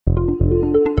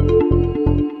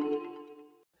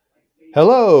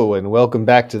Hello and welcome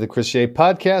back to the Chris Ye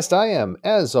podcast. I am,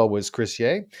 as always, Chris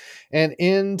Ye. And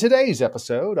in today's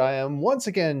episode, I am once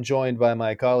again joined by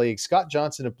my colleague Scott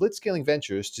Johnson of Blitzscaling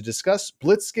Ventures to discuss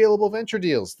Blitzscalable venture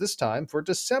deals, this time for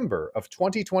December of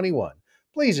 2021.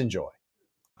 Please enjoy.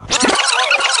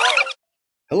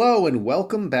 Hello and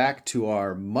welcome back to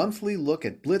our monthly look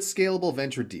at Blitzscalable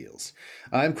venture deals.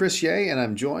 I'm Chris Ye and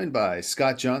I'm joined by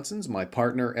Scott Johnson, my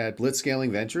partner at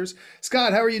Blitzscaling Ventures.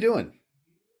 Scott, how are you doing?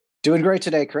 Doing great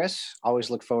today, Chris.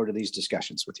 Always look forward to these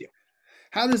discussions with you.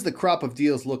 How does the crop of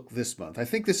deals look this month? I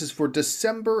think this is for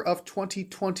December of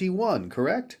 2021,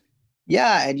 correct?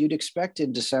 Yeah, and you'd expect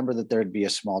in December that there'd be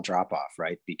a small drop off,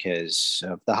 right? Because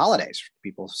of the holidays.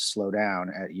 People slow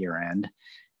down at year end.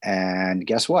 And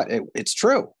guess what? It's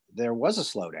true. There was a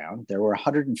slowdown. There were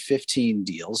 115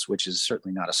 deals, which is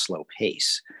certainly not a slow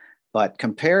pace. But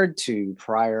compared to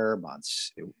prior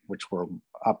months, which were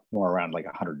up more around like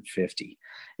 150,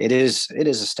 it is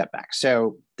a step back.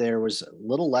 So there was a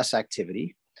little less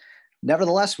activity.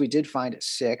 Nevertheless, we did find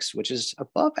six, which is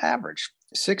above average.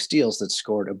 Six deals that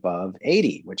scored above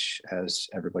 80, which, as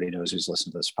everybody knows who's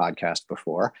listened to this podcast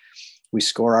before, we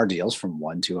score our deals from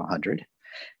 1 to 100.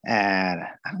 And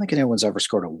I don't think anyone's ever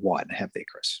scored a 1, have they,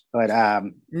 Chris? But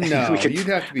no, you'd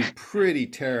have to be pretty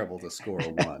terrible to score a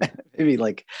 1. Maybe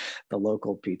like the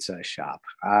local pizza shop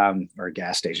or a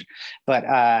gas station. But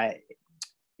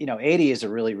 80 is a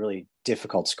really, really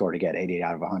difficult score to get, 88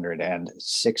 out of 100. And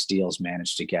six deals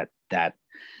managed to get that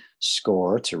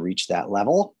score to reach that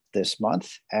level this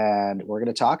month. And we're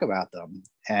going to talk about them.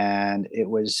 And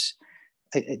it's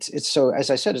so, as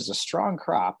I said, it's a strong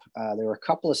crop. There were a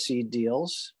couple of seed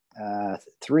deals,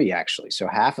 3 actually. So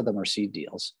half of them are seed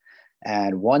deals,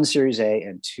 and 1 Series A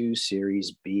and 2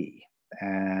 Series B.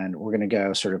 And we're going to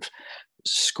go sort of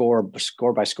score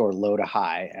by score, low to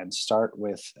high, and start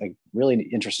with a really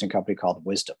interesting company called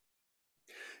Wisdom.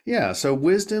 Yeah, so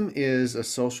Wisdom is a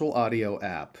social audio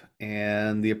app,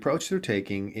 and the approach they're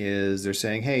taking is they're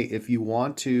saying, hey, if you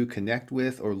want to connect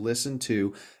with or listen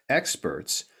to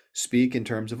experts speak in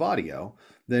terms of audio,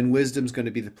 then Wisdom's going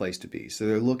to be the place to be. So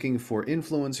they're looking for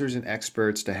influencers and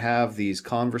experts to have these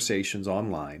conversations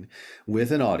online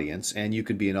with an audience, and you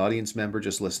could be an audience member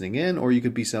just listening in, or you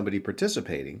could be somebody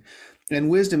participating. And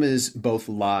Wisdom is both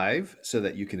live so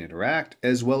that you can interact,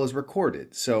 as well as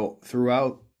recorded. So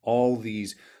throughout all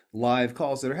these live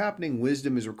calls that are happening,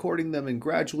 Wisdom is recording them and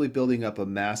gradually building up a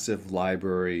massive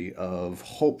library of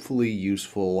hopefully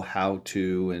useful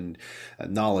how-to and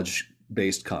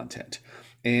knowledge-based content.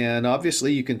 And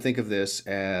obviously you can think of this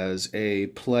as a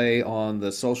play on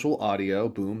the social audio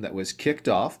boom that was kicked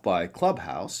off by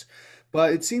Clubhouse.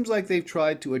 But it seems like they've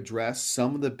tried to address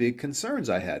some of the big concerns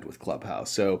I had with Clubhouse.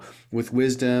 So with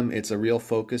Wisdom, it's a real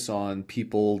focus on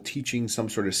people teaching some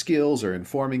sort of skills or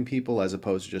informing people as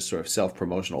opposed to just sort of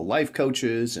self-promotional life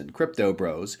coaches and crypto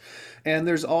bros. And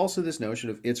there's also this notion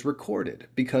of it's recorded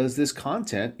because this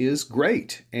content is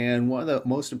great. And one of the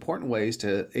most important ways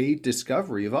to aid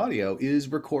discovery of audio is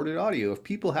recorded audio. If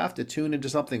people have to tune into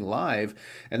something live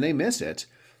and they miss it,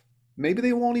 maybe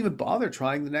they won't even bother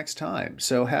trying the next time.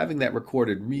 So having that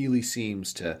recorded really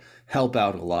seems to help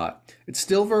out a lot. It's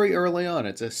still very early on.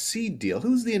 It's a seed deal.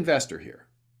 Who's the investor here?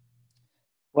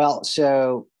 Well,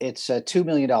 so it's a $2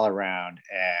 million round,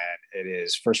 and it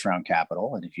is first round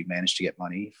capital. And if you manage to get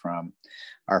money from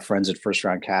our friends at First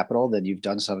Round Capital, then you've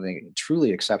done something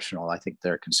truly exceptional. I think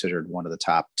they're considered one of the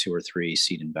top 2 or 3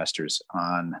 seed investors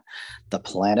on the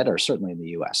planet, or certainly in the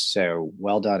US. So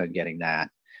well done in getting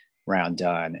that round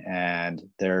done. And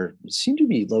they seem to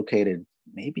be located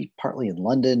maybe partly in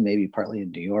London, maybe partly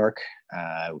in New York.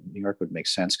 New York would make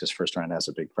sense because First Round has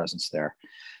a big presence there.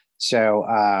 So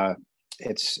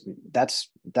that's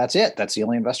it. That's the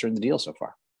only investor in the deal so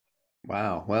far.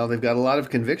 Wow. Well, they've got a lot of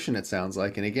conviction, it sounds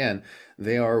like. And again,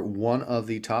 they are one of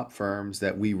the top firms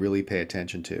that we really pay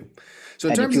attention to. So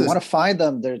in and terms if you of want to find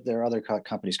them, there are other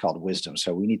companies called Wisdom.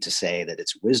 So we need to say that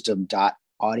it's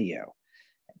wisdom.audio.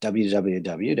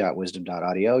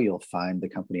 www.wisdom.audio. You'll find the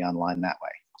company online that way.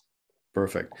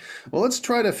 Perfect. Well, let's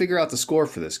try to figure out the score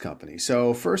for this company.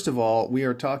 So first of all, we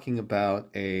are talking about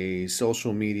a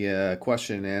social media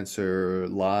question and answer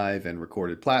live and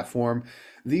recorded platform.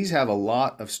 These have a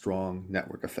lot of strong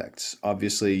network effects.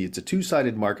 Obviously, it's a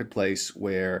two-sided marketplace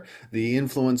where the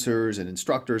influencers and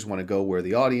instructors want to go where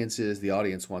the audience is. The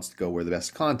audience wants to go where the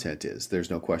best content is. There's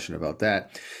no question about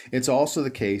that. It's also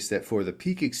the case that for the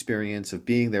peak experience of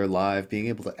being there live, being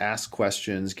able to ask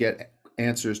questions, get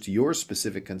answers to your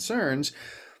specific concerns,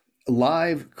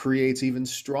 live creates even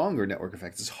stronger network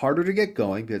effects. It's harder to get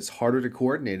going, it's harder to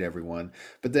coordinate everyone.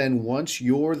 But then once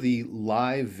you're the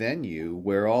live venue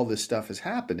where all this stuff is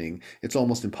happening, it's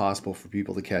almost impossible for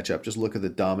people to catch up. Just look at the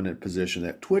dominant position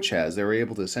that Twitch has. They're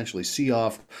able to essentially see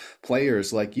off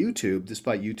players like YouTube,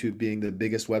 despite YouTube being the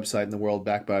biggest website in the world,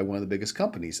 backed by one of the biggest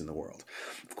companies in the world.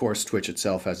 Of course, Twitch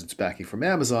itself has its backing from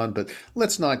Amazon, but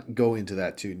let's not go into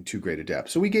that too great a depth.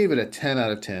 So we gave it a 10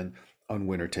 out of 10 on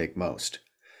winner take most.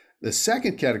 The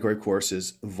second category, of course,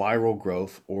 is viral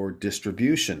growth or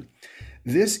distribution.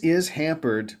 This is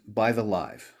hampered by the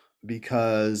live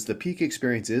because the peak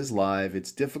experience is live.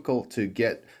 It's difficult to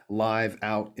get live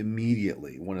out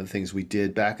immediately. One of the things we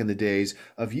did back in the days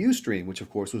of Ustream, which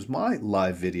of course was my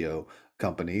live video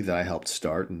company that I helped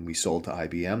start and we sold to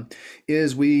IBM,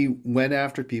 is we went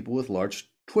after people with large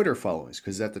Twitter followings,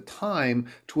 because at the time,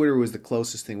 Twitter was the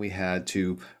closest thing we had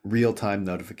to real-time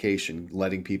notification,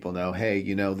 letting people know, hey,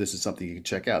 this is something you can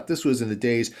check out. This was in the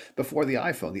days before the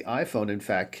iPhone. The iPhone, in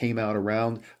fact, came out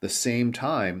around the same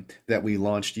time that we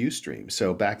launched Ustream.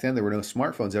 So back then, there were no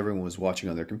smartphones. Everyone was watching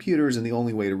on their computers, and the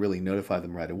only way to really notify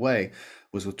them right away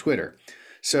was with Twitter.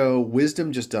 So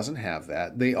Wisdom just doesn't have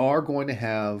that. They are going to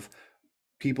have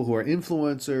people who are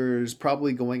influencers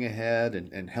probably going ahead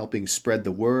and helping spread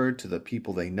the word to the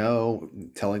people they know,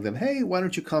 telling them, hey, why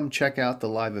don't you come check out the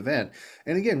live event?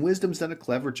 And again, Wisdom's done a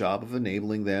clever job of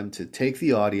enabling them to take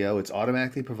the audio. It's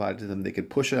automatically provided to them. They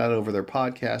could push it out over their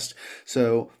podcast.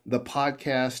 So the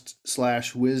podcast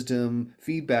slash Wisdom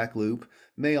feedback loop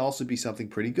may also be something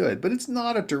pretty good, but it's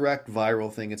not a direct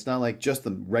viral thing. It's not like just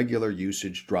the regular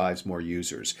usage drives more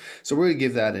users. So we're going to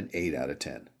give that an 8 out of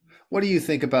 10. What do you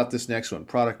think about this next one,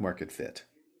 product market fit?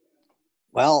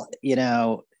 Well,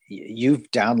 you've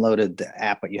downloaded the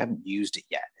app, but you haven't used it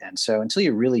yet. And so until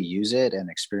you really use it and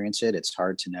experience it, it's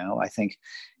hard to know. I think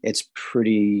it's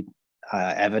pretty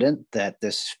evident that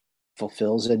this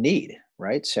fulfills a need,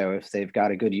 right? So if they've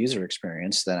got a good user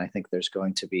experience, then I think there's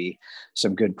going to be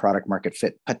some good product market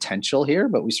fit potential here,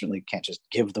 but we certainly can't just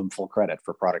give them full credit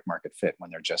for product market fit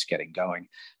when they're just getting going.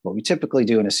 What we typically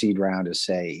do in a seed round is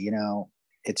say,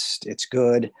 it's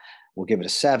good. We'll give it a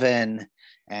 7,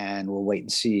 and we'll wait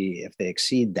and see if they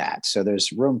exceed that. So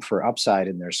there's room for upside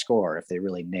in their score if they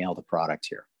really nail the product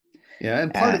here. Yeah,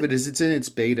 and part of it is it's in its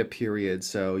beta period.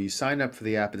 So you sign up for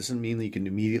the app. It doesn't mean that you can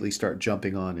immediately start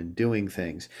jumping on and doing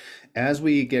things. As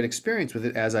we get experience with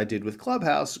it, as I did with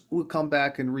Clubhouse, we'll come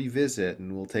back and revisit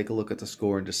and we'll take a look at the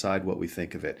score and decide what we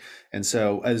think of it. And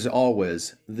so, as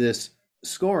always, this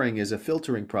scoring is a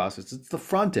filtering process. It's the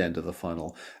front end of the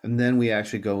funnel. And then we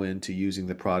actually go into using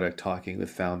the product, talking with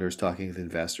founders, talking with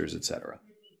investors, etc.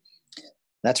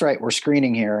 That's right. We're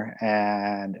screening here,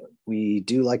 and we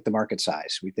do like the market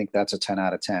size. We think that's a 10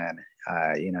 out of 10.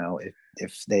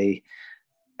 If they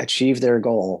achieve their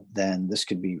goal, then this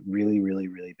could be really, really,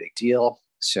 really big deal.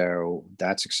 So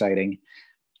that's exciting.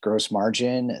 Gross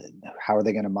margin, how are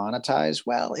they going to monetize?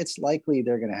 Well, it's likely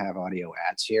they're going to have audio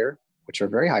ads here, which are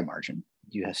very high margin.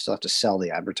 You still have to sell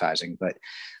the advertising, but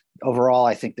overall,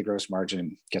 I think the gross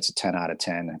margin gets a 10 out of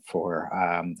 10 for,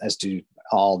 as do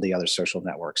all the other social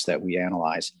networks that we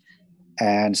analyze.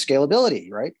 And scalability,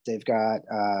 right? They've got,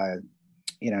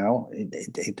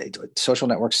 social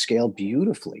networks scale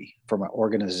beautifully from an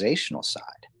organizational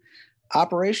side.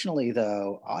 Operationally,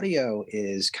 though, audio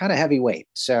is kind of heavyweight.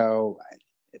 So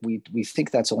we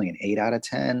think that's only an 8 out of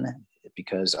 10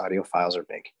 because audio files are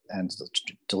big, and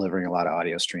delivering a lot of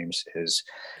audio streams is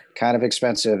kind of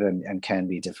expensive and can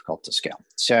be difficult to scale.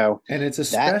 So, and it's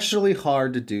especially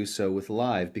hard to do so with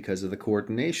live because of the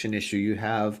coordination issue. You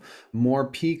have more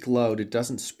peak load. It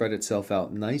doesn't spread itself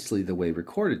out nicely the way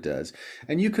recorded does.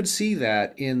 And you could see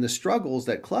that in the struggles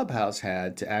that Clubhouse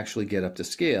had to actually get up to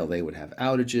scale. They would have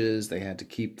outages. They had to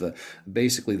keep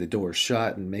basically the doors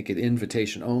shut and make it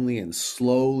invitation only and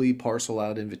slowly parcel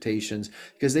out invitations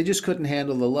because they just couldn't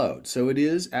handle the load. So it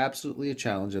is absolutely a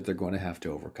challenge that they're going to have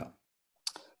to overcome.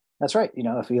 That's right.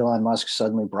 If Elon Musk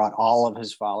suddenly brought all of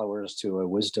his followers to a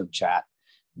wisdom chat,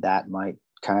 that might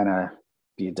kind of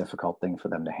be a difficult thing for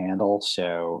them to handle.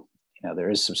 So,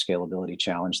 there is some scalability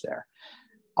challenge there.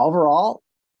 Overall,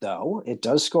 though, it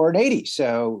does score an 80.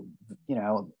 So,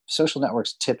 social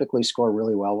networks typically score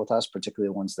really well with us, particularly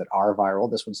the ones that are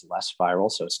viral. This one's less viral,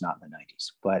 so it's not in the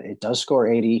 90s, but it does score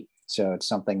 80. So it's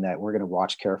something that we're going to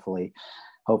watch carefully.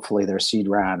 Hopefully their seed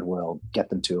round will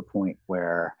get them to a point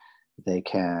where they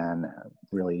can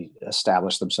really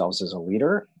establish themselves as a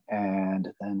leader, and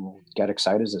then we'll get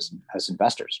excited as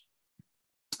investors.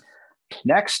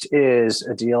 Next is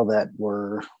a deal that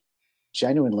we're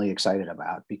genuinely excited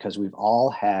about because we've all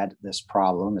had this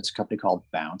problem. It's a company called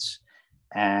Bounce,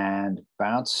 And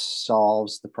Bounce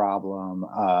solves the problem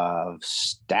of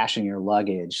stashing your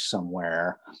luggage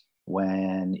somewhere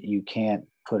when you can't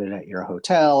put it at your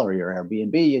hotel or your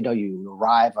Airbnb. You know, you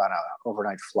arrive on an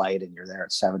overnight flight and you're there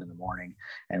at 7 in the morning.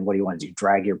 And what do you want to do?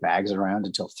 Drag your bags around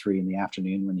until 3 in the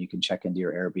afternoon when you can check into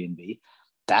your Airbnb.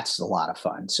 That's a lot of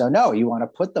fun. So no, you want to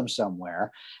put them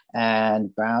somewhere,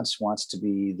 and Bounce wants to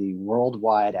be the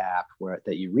worldwide app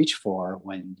that you reach for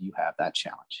when you have that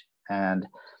challenge. And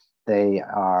they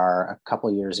are a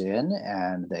couple years in,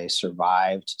 and they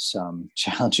survived some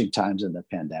challenging times in the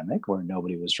pandemic where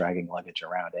nobody was dragging luggage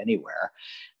around anywhere,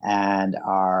 and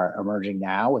are emerging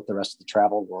now with the rest of the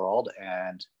travel world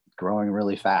and growing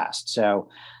really fast. So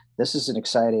this is an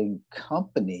exciting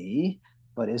company,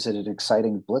 but is it an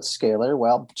exciting blitzscaler?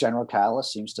 Well, General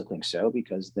Catalyst seems to think so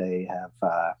because they have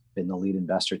been the lead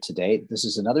investor to date. This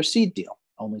is another seed deal,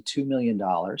 only $2 million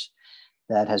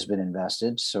that has been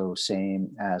invested, so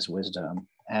same as Wisdom.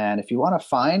 And if you want to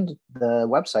find the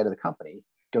website of the company,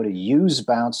 go to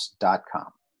usebounce.com.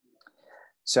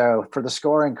 So for the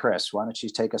scoring, Chris, why don't you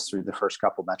take us through the first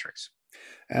couple metrics?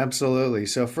 Absolutely.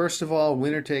 So first of all,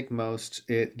 winner take most,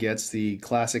 it gets the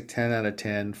classic 10 out of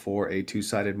 10 for a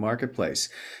two-sided marketplace.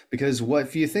 Because what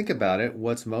if you think about it,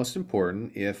 what's most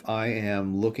important if I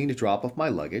am looking to drop off my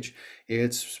luggage,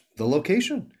 it's the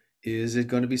location. Is it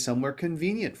going to be somewhere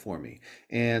convenient for me?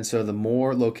 And so the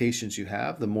more locations you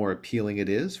have, the more appealing it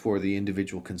is for the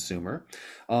individual consumer.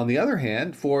 On the other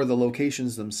hand, for the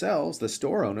locations themselves, the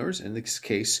store owners, in this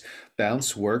case,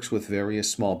 Bounce works with various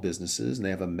small businesses, and they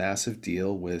have a massive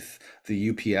deal with the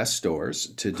UPS stores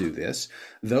to do this.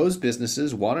 Those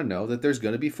businesses want to know that there's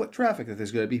going to be foot traffic, that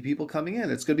there's going to be people coming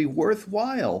in. It's going to be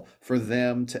worthwhile for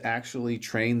them to actually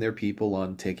train their people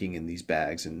on taking in these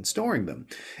bags and storing them.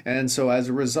 And so as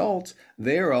a result,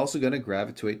 they are also going to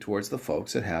gravitate towards the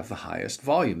folks that have the highest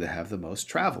volume, that have the most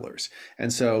travelers.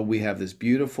 And so we have this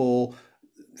beautiful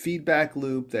feedback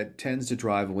loop that tends to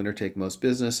drive a winner take most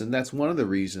business. And that's one of the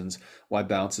reasons why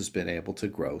Bounce has been able to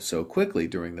grow so quickly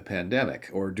during the pandemic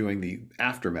or during the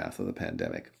aftermath of the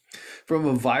pandemic. From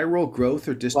a viral growth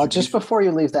or Well, just distribution. before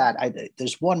you leave that,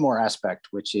 there's one more aspect,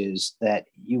 which is that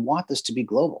you want this to be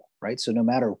global, right? So no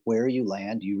matter where you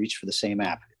land, you reach for the same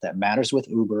app. That matters with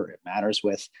Uber. It matters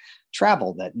with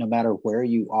travel, that no matter where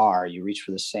you are, you reach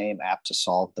for the same app to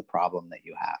solve the problem that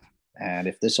you have. And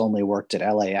if this only worked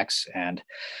at LAX and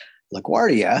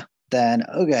LaGuardia, then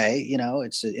okay, you know,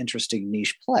 it's an interesting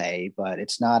niche play, but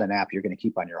it's not an app you're going to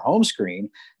keep on your home screen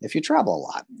if you travel a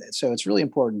lot. So it's really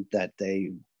important that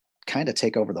they kind of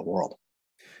take over the world.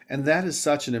 And that is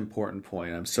such an important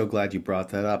point. I'm so glad you brought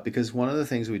that up because one of the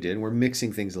things we did, we're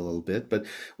mixing things a little bit, but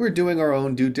we're doing our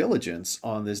own due diligence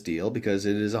on this deal because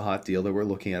it is a hot deal that we're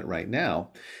looking at right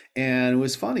now. And it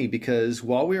was funny because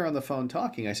while we were on the phone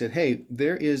talking, I said, hey,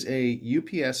 there is a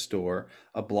UPS store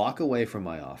a block away from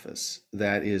my office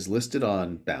that is listed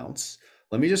on Bounce.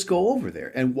 Let me just go over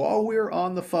there. And while we were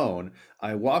on the phone,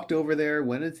 I walked over there,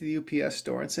 went into the UPS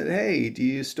store and said, hey, do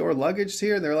you store luggage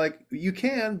here? And they're like, you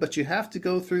can, but you have to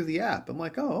go through the app. I'm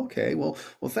like, oh, okay. Well,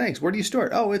 thanks. Where do you store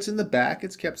it? Oh, it's in the back.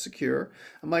 It's kept secure.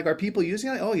 I'm like, are people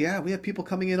using it? Oh, yeah, we have people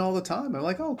coming in all the time. I'm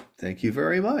like, oh, thank you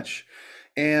very much.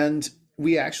 And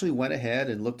we actually went ahead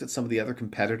and looked at some of the other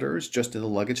competitors just in the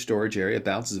luggage storage area.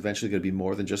 Bounce is eventually going to be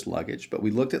more than just luggage, but we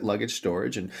looked at luggage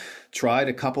storage and tried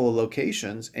a couple of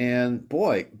locations. And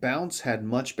boy, Bounce had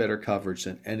much better coverage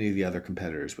than any of the other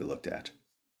competitors we looked at.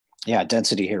 Yeah,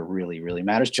 density here really, really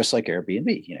matters, just like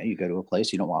Airbnb. You know, you go to a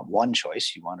place, you don't want one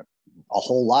choice, you want a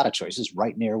whole lot of choices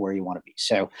right near where you want to be.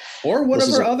 So Or one this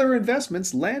of is our a, other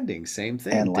investments, landing, same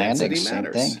thing. and landing, Density same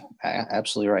thing. matters.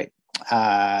 Absolutely right.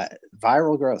 Uh,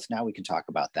 Viral growth. Now we can talk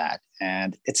about that.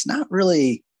 And it's not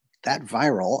really that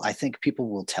viral. I think people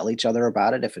will tell each other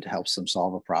about it if it helps them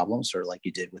solve a problem, sort of like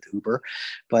you did with Uber.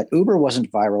 But Uber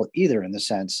wasn't viral either in the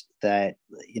sense that,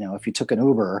 you know, if you took an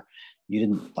Uber, you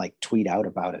didn't like tweet out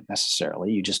about it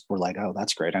necessarily. You just were like, oh,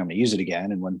 that's great. I'm going to use it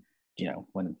again. And when, you know,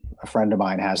 when a friend of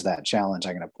mine has that challenge,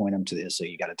 I'm going to point them to this. So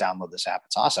you got to download this app.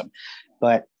 It's awesome.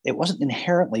 But it wasn't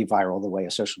inherently viral the way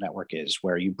a social network is,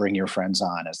 where you bring your friends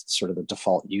on as sort of the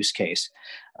default use case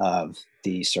of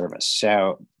the service.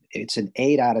 So it's an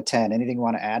 8 out of 10. Anything you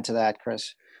want to add to that,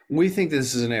 Chris? We think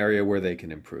this is an area where they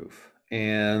can improve.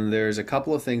 And there's a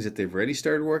couple of things that they've already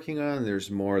started working on.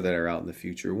 There's more that are out in the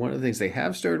future. One of the things they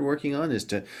have started working on is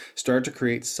to start to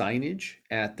create signage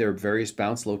at their various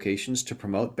bounce locations to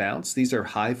promote bounce. These are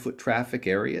high foot traffic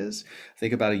areas.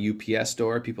 Think about a UPS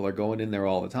store. People are going in there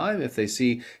all the time. If they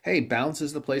see, hey, bounce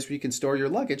is the place where you can store your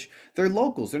luggage, they're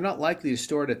locals. They're not likely to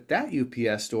store it at that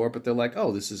UPS store, but they're like,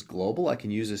 oh, this is global. I can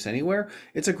use this anywhere.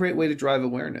 It's a great way to drive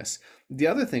awareness. The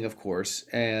other thing, of course,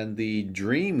 and the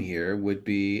dream here would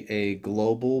be a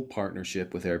global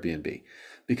partnership with Airbnb.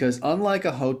 Because unlike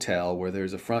a hotel where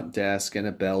there's a front desk and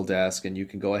a bell desk and you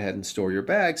can go ahead and store your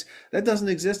bags, that doesn't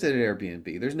exist at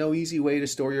Airbnb. There's no easy way to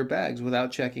store your bags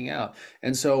without checking out.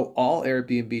 And so all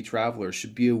Airbnb travelers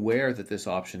should be aware that this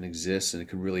option exists and it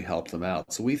can really help them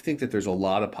out. So we think that there's a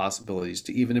lot of possibilities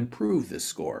to even improve this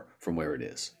score from where it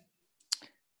is.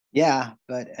 Yeah,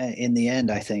 but in the end,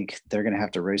 I think they're going to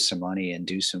have to raise some money and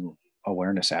do some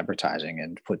awareness advertising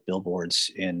and put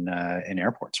billboards in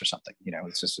airports or something. You know,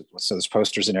 it's just so there's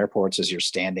posters in airports as you're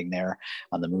standing there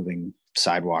on the moving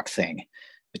sidewalk thing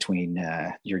between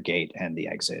your gate and the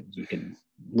exit. You can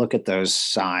look at those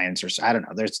signs, or I don't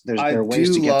know. There I are ways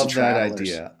do to get to love that travelers.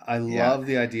 idea. I Yeah, love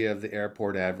the idea of the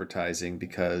airport advertising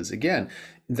because, again,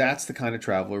 that's the kind of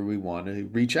traveler we want to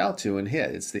reach out to and hit.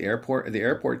 It's the airport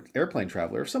airplane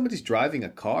traveler. If somebody's driving a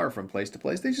car from place to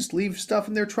place, they just leave stuff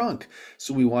in their trunk.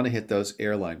 So we want to hit those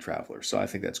airline travelers. So I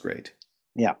think that's great.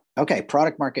 yeah. Okay,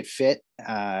 product market fit.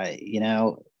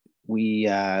 We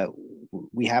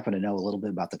we happen to know a little bit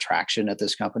about the traction at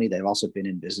this company. They've also been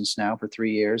in business now for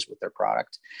 3 years with their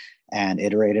product and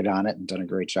iterated on it and done a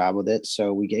great job with it.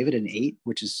 So we gave it an 8,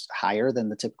 which is higher than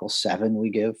the typical 7 we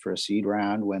give for a seed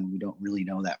round when we don't really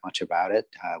know that much about it.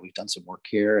 We've done some work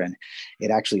here, and it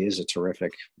actually is a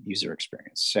terrific user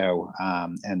experience. So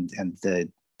and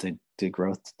the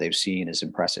growth they've seen is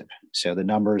impressive. So the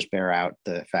numbers bear out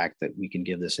the fact that we can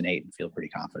give this an 8 and feel pretty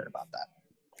confident about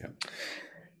that. Okay.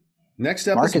 Next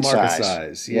up is Market market size.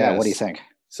 size. Yeah. What do you Yes. think?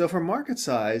 So for market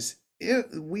size,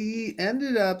 we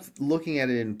ended up looking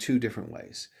at it in two different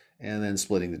ways and then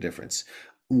splitting the difference.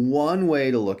 One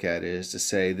way to look at it is to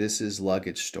say this is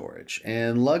luggage storage,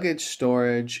 and luggage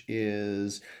storage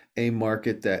is a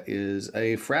market that is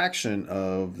a fraction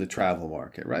of the travel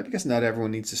market, right? Because not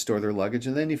everyone needs to store their luggage.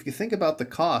 And then if you think about the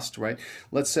cost, right?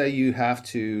 Let's say you have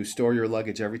to store your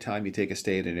luggage every time you take a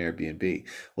stay at an Airbnb.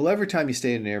 Well, every time you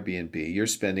stay at an Airbnb, you're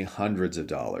spending hundreds of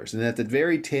dollars. And at the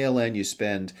very tail end, you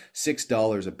spend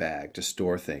 $6 a bag to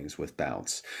store things with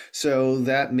Bounce. So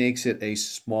that makes it a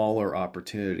smaller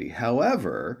opportunity.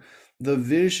 However, the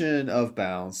vision of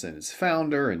Bounce and its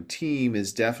founder and team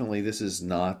is definitely this is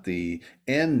not the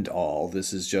end all.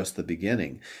 This is just the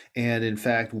beginning. And in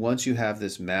fact, once you have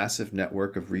this massive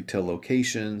network of retail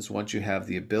locations, once you have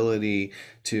the ability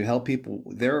to help people,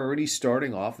 they're already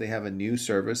starting off. They have a new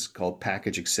service called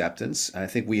package acceptance. I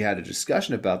think we had a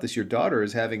discussion about this. Your daughter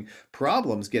is having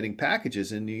problems getting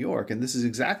packages in New York, and this is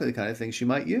exactly the kind of thing she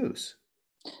might use.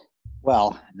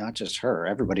 Well, not just her.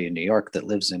 Everybody in New York that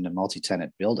lives in a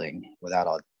multi-tenant building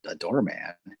without a doorman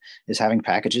is having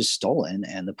packages stolen,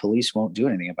 and the police won't do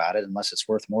anything about it unless it's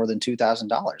worth more than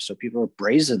 $2,000. So people are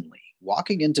brazenly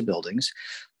walking into buildings,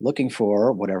 looking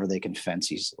for whatever they can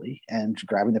fence easily, and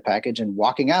grabbing the package and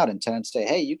walking out. And tenants say,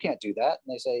 "Hey, you can't do that."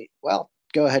 And they say, "Well,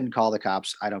 go ahead and call the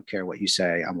cops. I don't care what you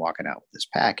say. I'm walking out with this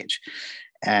package."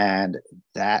 And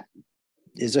that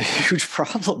is a huge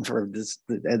problem for this.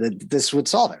 This would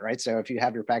solve it, right? So if you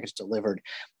have your package delivered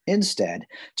instead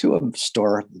to a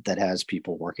store that has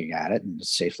people working at it and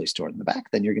it's safely stored in the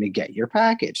back, then you're going to get your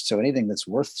package. So anything that's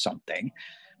worth something,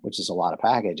 which is a lot of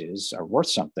packages, are worth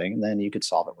something, then you could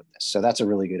solve it with this. So that's a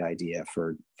really good idea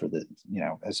for the,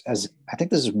 as I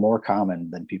think this is more common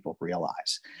than people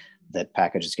realize, that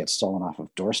packages get stolen off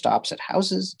of doorsteps at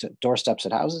houses,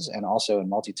 and also in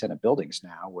multi-tenant buildings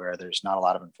now where there's not a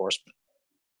lot of enforcement.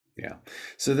 Yeah.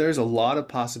 So there's a lot of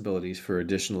possibilities for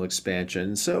additional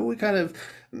expansion. So we kind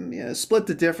of split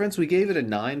the difference. We gave it a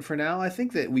 9 for now. I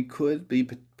think that we could be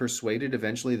persuaded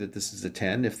eventually that this is a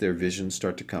 10 if their visions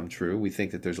start to come true. We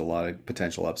think that there's a lot of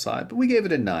potential upside, but we gave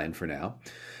it a 9 for now.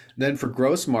 Then for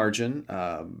gross margin,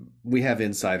 we have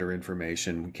insider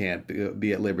information. We can't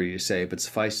be at liberty to say, but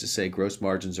suffice to say, gross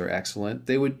margins are excellent.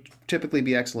 They would typically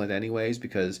be excellent anyways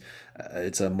because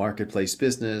it's a marketplace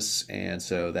business, and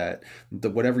so that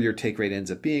whatever your take rate ends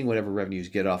up being, whatever revenues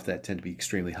you get off that tend to be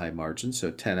extremely high margin.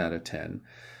 So 10 out of 10.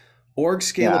 Org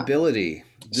Yeah. scalability.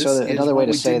 This So is another way what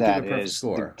to we say didn't give a that perfect is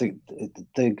score.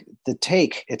 the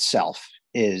take itself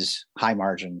is high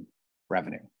margin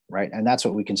revenue, right? And that's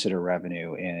what we consider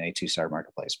revenue in a two-star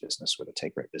marketplace business with a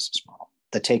take rate business model.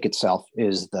 The take itself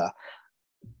is the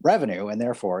revenue, and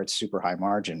therefore it's super high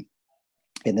margin.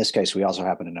 In this case, we also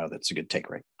happen to know that's a good take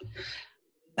rate.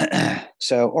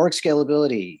 So org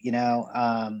scalability,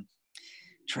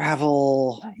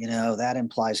 travel, that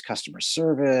implies customer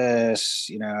service.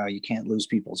 You can't lose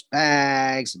people's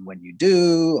bags. And when you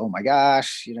do, oh my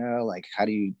gosh, like how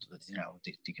do you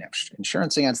can have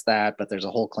insurance against that, but there's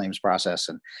a whole claims process.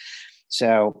 And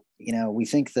so, we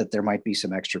think that there might be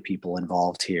some extra people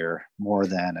involved here more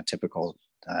than a typical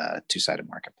two-sided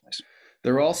marketplace.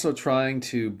 They're also trying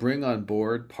to bring on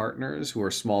board partners who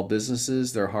are small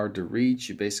businesses. They're hard to reach.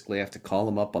 You basically have to call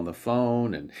them up on the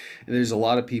phone, and there's a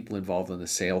lot of people involved on the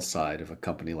sales side of a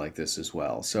company like this as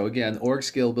well. So again, org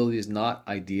scalability is not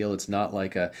ideal. It's not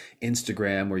like a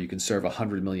Instagram where you can serve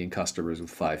 100 million customers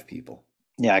with 5 people.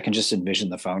 Yeah, I can just envision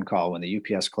the phone call when the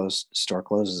UPS store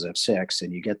closes at 6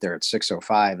 and you get there at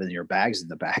 6:05 and your bag's in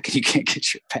the back and you can't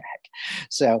get your bag.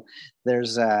 So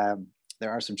there's there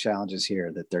are some challenges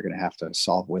here that they're going to have to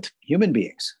solve with human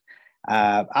beings.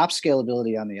 Op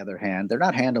scalability, on the other hand, they're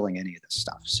not handling any of this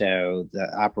stuff. So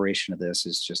the operation of this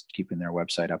is just keeping their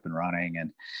website up and running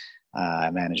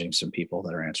and managing some people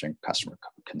that are answering customer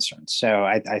concerns. So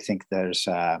I think there's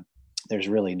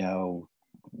really no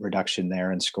reduction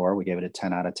there in score. We gave it a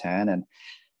 10 out of 10. And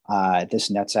this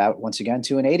nets out once again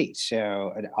to an 80.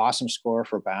 So an awesome score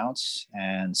for Bounce,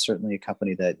 and certainly a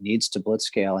company that needs to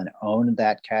blitzscale and own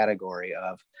that category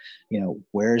of,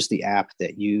 where's the app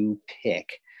that you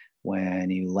pick when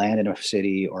you land in a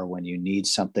city or when you need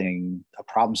something, a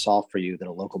problem solved for you that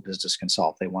a local business can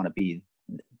solve. They want to be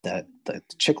the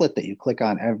chiclet that you click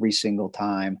on every single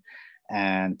time.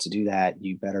 And to do that,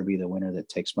 you better be the winner that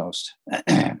takes most.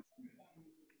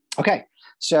 Okay,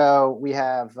 so we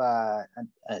have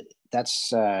that's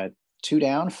 2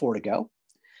 down, 4 to go.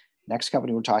 Next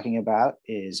company we're talking about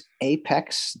is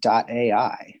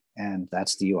Apex.ai, and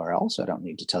that's the URL. So I don't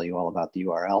need to tell you all about the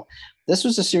URL. This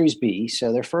was a Series B,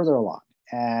 so they're further along,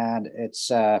 and it's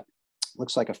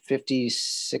looks like a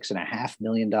 $56.5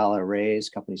 million raise.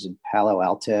 Companies in Palo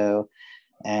Alto,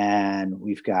 and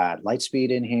we've got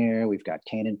Lightspeed in here. We've got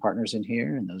Canaan Partners in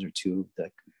here, and those are two of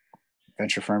the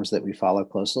venture firms that we follow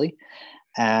closely.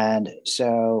 And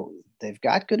so they've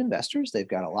got good investors. They've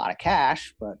got a lot of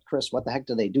cash, but Chris, what the heck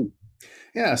do they do?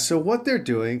 Yeah, so what they're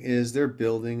doing is they're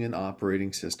building an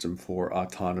operating system for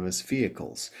autonomous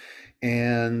vehicles.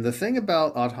 And the thing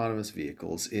about autonomous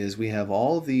vehicles is we have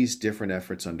all of these different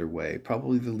efforts underway.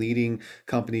 Probably the leading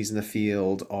companies in the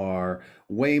field are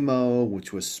Waymo,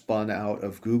 which was spun out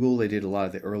of Google. They did a lot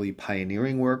of the early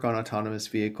pioneering work on autonomous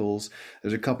vehicles.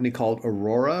 There's a company called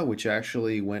Aurora, which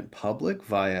actually went public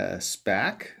via a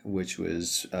SPAC, which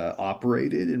was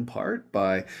operated in part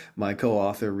by my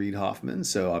co-author Reid Hoffman.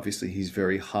 So obviously he's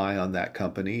very high on that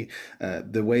company.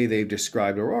 The way they've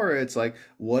described Aurora, it's like,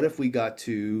 what if we got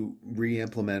to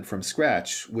re-implement from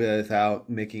scratch without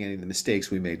making any of the mistakes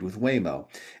we made with Waymo?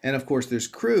 And of course, there's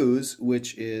Cruise,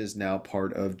 which is now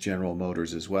part of General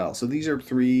Motors as well. So these are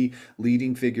 3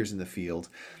 leading figures in the field.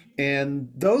 And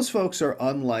those folks are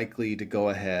unlikely to go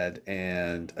ahead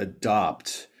and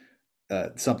adopt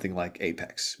something like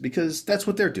Apex, because that's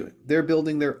what they're doing. They're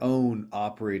building their own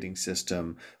operating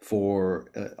system for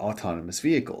autonomous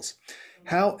vehicles.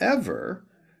 However,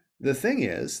 the thing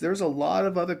is, there's a lot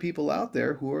of other people out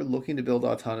there who are looking to build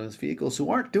autonomous vehicles who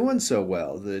aren't doing so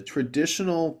well. The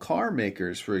traditional car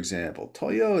makers, for example,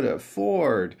 Toyota,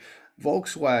 Ford,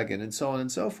 Volkswagen, and so on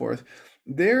and so forth,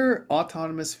 their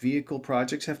autonomous vehicle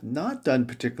projects have not done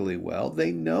particularly well.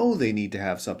 They know they need to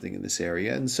have something in this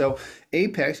area. And so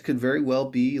Apex could very well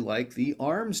be like the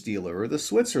arms dealer or the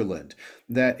Switzerland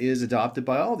that is adopted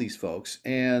by all these folks.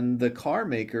 And the car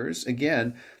makers,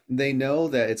 again, they know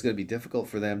that it's going to be difficult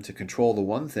for them to control the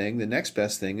one thing. The next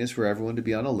best thing is for everyone to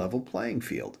be on a level playing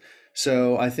field.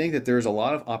 So I think that there's a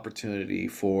lot of opportunity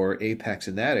for Apex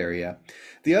in that area.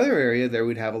 The other area there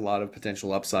we'd have a lot of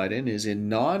potential upside in is in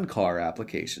non-car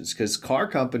applications, because car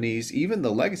companies, even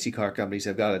the legacy car companies,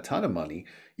 have got a ton of money.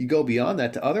 You go beyond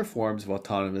that to other forms of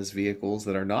autonomous vehicles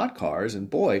that are not cars, and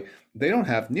boy, they don't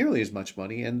have nearly as much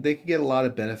money, and they could get a lot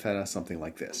of benefit out of something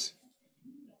like this.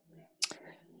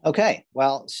 Okay,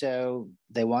 well, so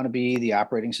they want to be the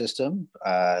operating system,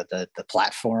 the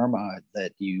platform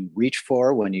that you reach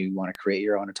for when you want to create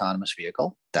your own autonomous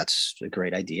vehicle. That's a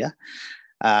great idea.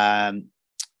 Um,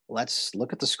 let's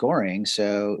look at the scoring.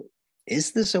 So,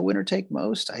 is this a winner take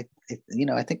most? I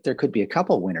think there could be a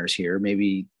couple winners here,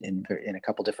 maybe in a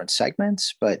couple different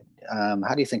segments. But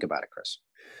how do you think about it, Chris?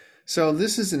 So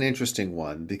this is an interesting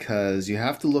one because you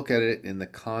have to look at it in the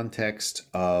context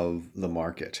of the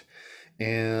market.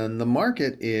 And the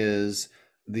market is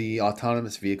the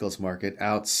autonomous vehicles market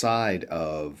outside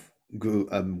of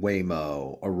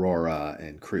Waymo, Aurora,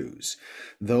 and Cruise.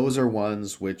 Those are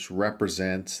ones which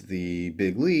represent the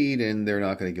big lead, and they're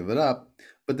not going to give it up.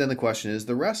 But then the question is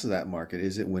the rest of that market,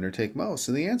 is it winner take most?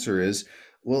 And the answer is,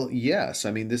 well, yes.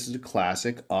 I mean, this is a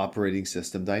classic operating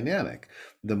system dynamic.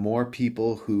 The more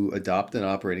people who adopt an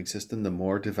operating system, the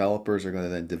more developers are going to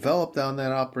then develop down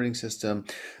that operating system,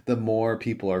 the more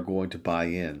people are going to buy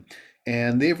in.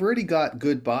 And they've already got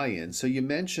good buy-in. So you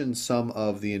mentioned some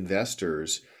of the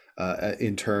investors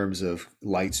in terms of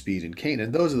Lightspeed and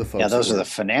Canaan. Those are the Yeah, folks that those are the were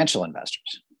financial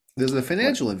investors. those are the What?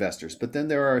 financial investors, but then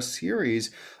there are a series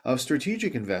of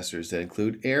strategic investors that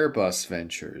include Airbus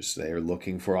Ventures. They are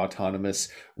looking for autonomous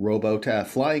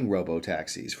flying robo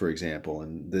taxis, for example,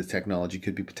 and the technology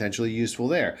could be potentially useful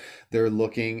there. They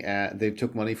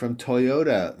took money from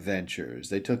Toyota Ventures.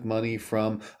 They took money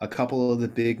from a couple of the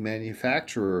big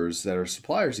manufacturers that are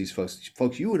suppliers. These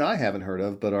folks you and I haven't heard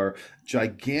of, but are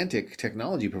gigantic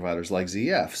technology providers like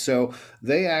ZF. So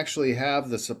they actually have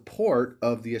the support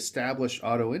of the established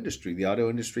auto industry. The auto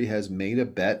industry has made a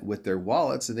bet with their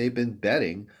wallets, and they've been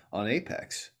betting on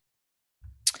Apex.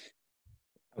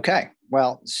 Okay.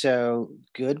 Well, so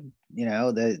good.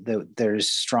 There's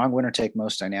strong winner take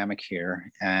most dynamic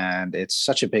here, and it's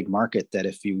such a big market that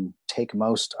if you take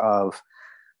most of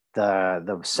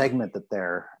the segment that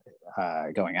they're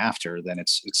going after, then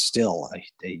it's still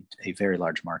a very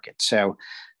large market. So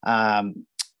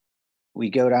we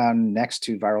go down next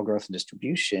to viral growth and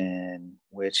distribution,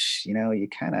 which you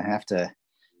kind of have to.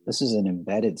 This is an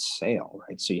embedded sale,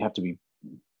 right? So you have to be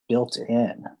built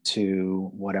in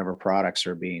to whatever products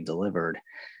are being delivered.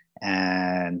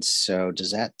 And so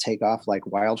does that take off like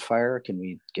wildfire? Can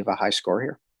we give a high score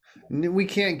here? We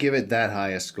can't give it that high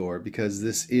a score because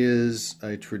this is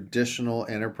a traditional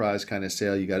enterprise kind of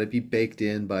sale. You got to be baked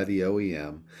in by the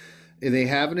OEM. They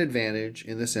have an advantage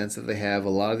in the sense that they have a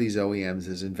lot of these OEMs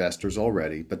as investors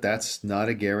already, but that's not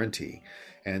a guarantee.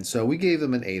 And so we gave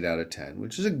them an 8 out of 10,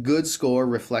 which is a good score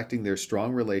reflecting their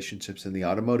strong relationships in the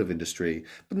automotive industry,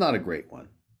 but not a great one.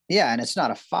 Yeah, and it's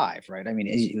not a five, right? I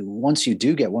mean, once you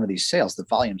do get one of these sales, the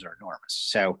volumes are enormous.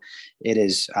 So it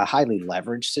is a highly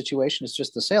leveraged situation. It's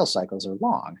just the sales cycles are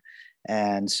long.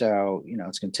 And so,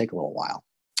 it's going to take a little while.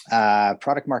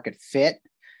 Product market fit.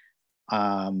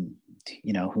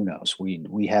 Who knows?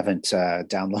 We haven't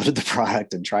downloaded the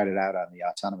product and tried it out on the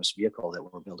autonomous vehicle that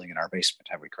we're building in our basement,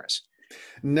 have we, Chris?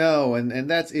 No, and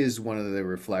that is one of the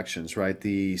reflections, right?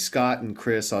 The Scott and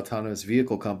Chris Autonomous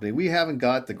Vehicle Company, we haven't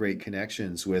got the great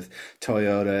connections with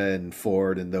Toyota and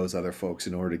Ford and those other folks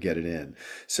in order to get it in.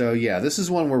 So yeah, this is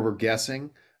one where we're guessing.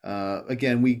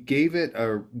 Again,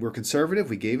 we're conservative.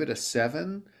 We gave it a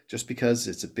 7 just because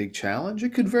it's a big challenge.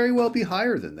 It could very well be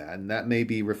higher than that, and that may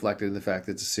be reflected in the fact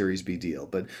that it's a Series B deal.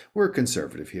 But we're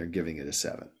conservative here and giving it a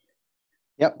 7.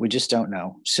 Yep, we just don't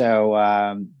know.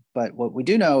 So, but what we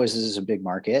do know is this is a big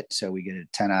market. So we get a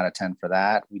 10 out of 10 for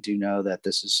that. We do know that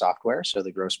this is software. So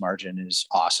the gross margin is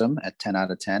awesome at 10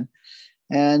 out of 10.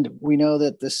 And we know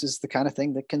that this is the kind of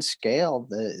thing that can scale.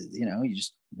 You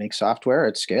just make software,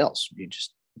 it scales. You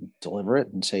just deliver it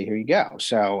and say, here you go.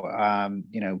 So,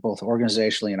 both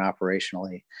organizationally and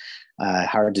operationally,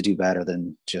 hard to do better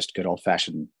than just good old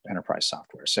fashioned enterprise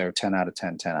software. So 10 out of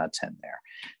 10, 10 out of 10 there.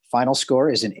 Final score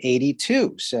is an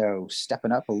 82. So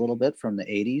stepping up a little bit from the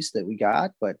 80s that we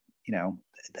got. But,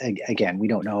 again, we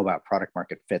don't know about product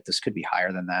market fit. This could be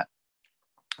higher than that.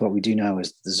 What we do know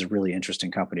is this is a really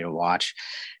interesting company to watch,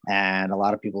 and a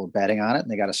lot of people are betting on it. And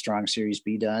they got a strong Series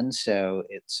B done, so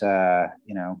it's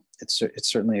it's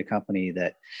certainly a company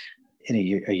that in a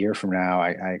year from now,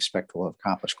 I expect will have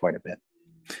accomplished quite a bit.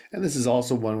 And this is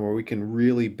also one where we can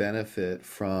really benefit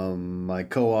from my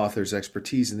co-author's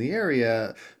expertise in the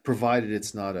area, provided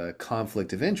it's not a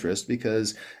conflict of interest,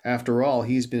 because after all,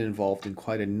 he's been involved in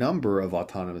quite a number of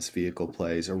autonomous vehicle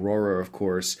plays. Aurora, of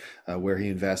course, where he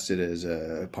invested as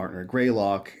a partner at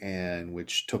Greylock, and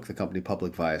which took the company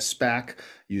public via SPAC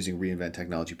using Reinvent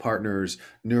Technology Partners,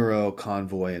 Neuro,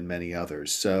 Convoy, and many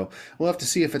others. So we'll have to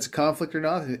see if it's a conflict or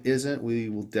not. If it isn't, we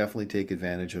will definitely take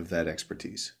advantage of that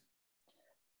expertise.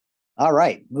 All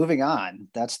right, moving on.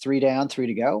 That's 3 down, 3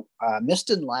 to go.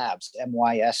 Miston Labs,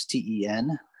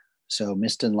 Mysten. So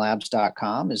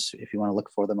mistonlabs.com is if you want to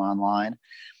look for them online.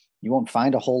 You won't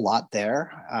find a whole lot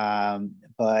there,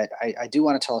 but I do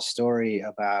want to tell a story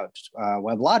about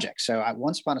WebLogic. So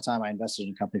once upon a time, I invested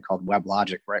in a company called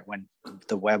WebLogic right when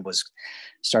the web was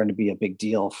starting to be a big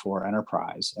deal for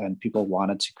enterprise, and people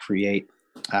wanted to create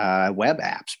web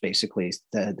apps, basically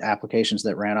the applications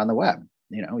that ran on the web.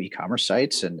 E-commerce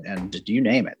sites and you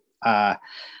name it.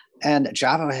 And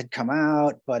Java had come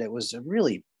out, but it was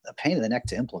really a pain in the neck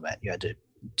to implement. You had to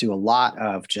do a lot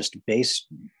of just base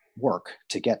work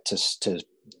to get to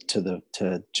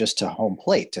to just to home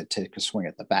plate to take a swing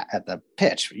at the bat at the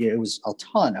pitch. It was a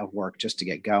ton of work just to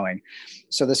get going.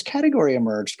 So this category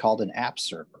emerged called an app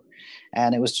server,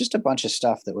 and it was just a bunch of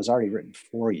stuff that was already written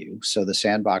for you. So the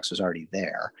sandbox was already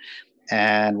there.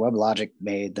 And WebLogic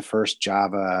made the first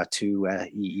Java 2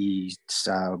 EE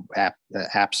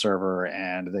app server,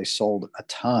 and they sold a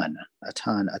ton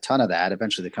of that.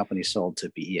 Eventually, the company sold to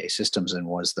BEA Systems and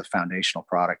was the foundational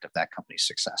product of that company's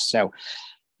success. So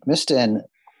Mistin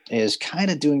is kind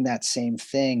of doing that same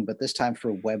thing, but this time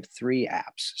for Web3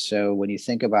 apps. So when you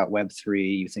think about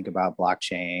Web3, you think about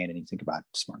blockchain and you think about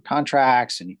smart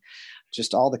contracts and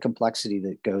just all the complexity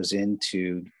that goes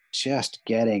into just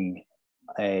getting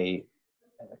a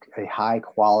high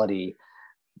quality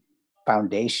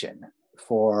foundation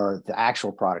for the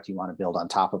actual product you want to build on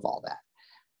top of all that.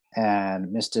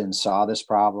 And Mistin saw this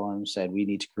problem, said we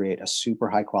need to create a super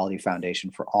high quality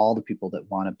foundation for all the people that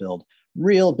want to build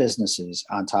real businesses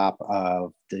on top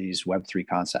of these Web3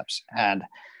 concepts. And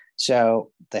so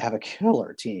they have a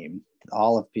killer team,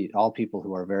 all people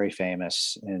who are very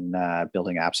famous in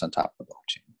building apps on top of the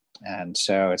blockchain. And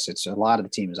so it's a lot of the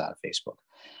team is out of Facebook.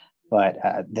 But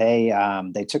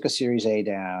they took a Series A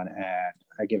down, and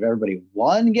I give everybody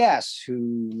one guess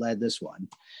who led this one.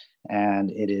 And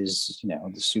it is,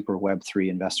 the super Web3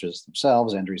 investors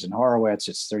themselves, Andreessen Horowitz.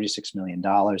 It's $36 million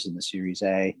in the Series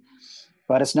A.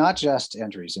 But it's not just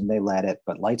Andreessen, they led it,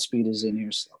 but Lightspeed is in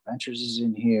here, Slow Ventures is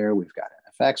in here. We've got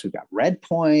NFX, we've got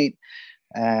Redpoint,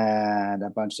 and a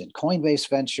bunch of Coinbase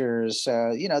Ventures.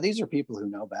 So, these are people who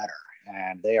know better.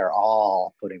 And they are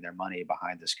all putting their money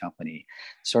behind this company,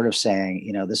 sort of saying,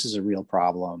 this is a real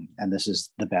problem and this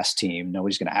is the best team.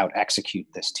 Nobody's going to out execute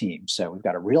this team. So we've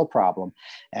got a real problem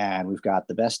and we've got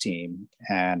the best team.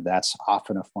 And that's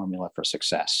often a formula for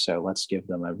success. So let's give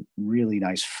them a really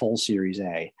nice full Series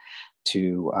A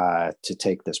to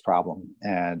take this problem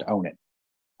and own it.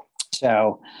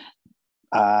 So,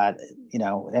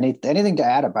 anything to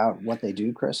add about what they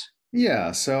do, Chris?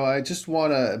 Yeah, so I just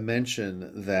want to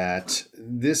mention that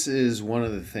this is one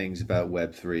of the things about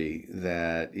Web3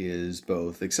 that is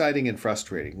both exciting and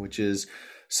frustrating, which is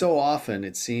so often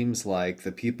it seems like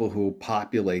the people who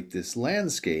populate this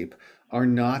landscape are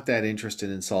not that interested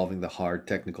in solving the hard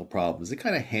technical problems. They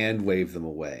kind of hand wave them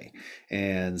away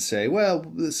and say, well,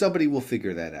 somebody will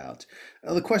figure that out.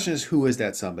 The question is, who is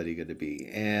that somebody going to be?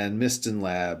 And Mistin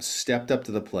Labs stepped up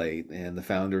to the plate, and the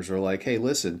founders are like, hey,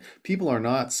 listen, people are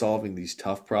not solving these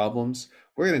tough problems.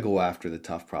 We're going to go after the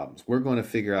tough problems. We're going to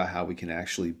figure out how we can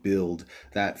actually build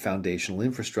that foundational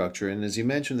infrastructure. And as you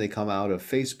mentioned, they come out of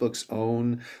Facebook's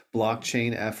own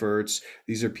blockchain efforts.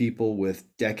 These are people with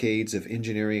decades of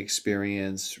engineering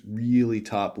experience, really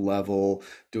top level,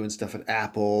 doing stuff at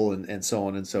Apple and so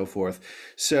on and so forth.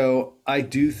 So I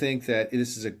do think that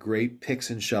this is a great picks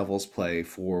and shovels play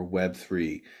for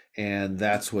Web3. And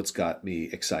that's what's got me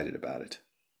excited about it.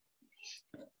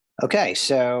 Okay,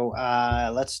 so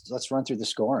let's run through the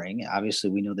scoring.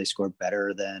 Obviously, we know they scored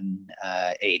better than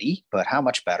 80, but how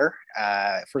much better?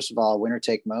 First of all, winner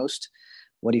take most.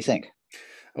 What do you think?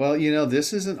 Well,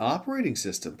 this is an operating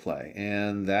system play,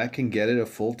 and that can get it a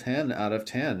full 10 out of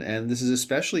 10. And this is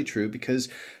especially true because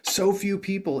so few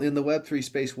people in the Web3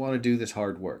 space want to do this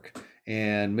hard work.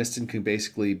 And Mistin can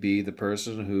basically be the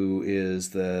person who is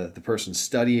the person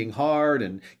studying hard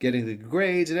and getting the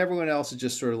grades, and everyone else is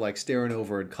just sort of like staring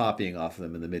over and copying off of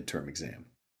them in the midterm exam.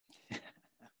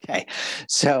 Okay,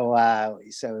 so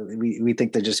we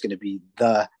think they're just going to be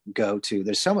the go-to.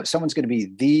 There's someone's going to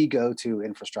be the go-to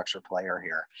infrastructure player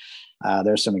here.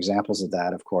 There's some examples of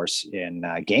that, of course, in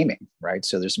gaming, right?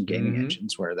 So there's some gaming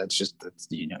engines where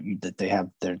that they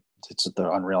have their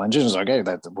Unreal engines. Okay,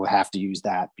 that we'll have to use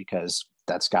that because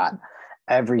that's got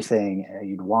everything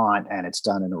you'd want and it's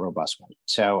done in a robust way.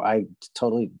 So I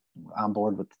totally on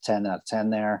board with the 10 out of 10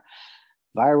 there.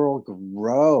 Viral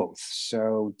growth.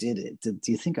 So do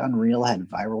you think Unreal had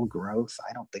viral growth?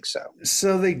 I don't think so.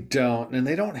 So they don't, and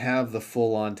they don't have the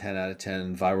full on 10 out of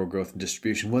 10 viral growth and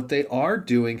distribution. What they are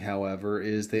doing, however,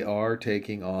 is they are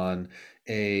taking on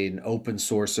an open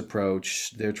source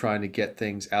approach. They're trying to get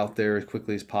things out there as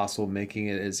quickly as possible, making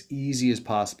it as easy as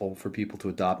possible for people to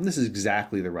adopt. And this is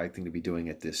exactly the right thing to be doing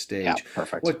at this stage. Yeah,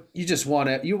 perfect. What you want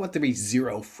there to be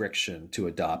zero friction to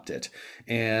adopt it.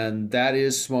 And that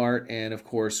is smart. And of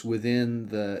course, within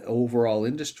the overall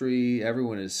industry,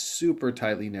 everyone is super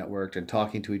tightly networked and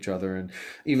talking to each other. And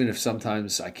even if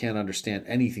sometimes I can't understand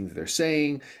anything that they're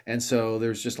saying. And so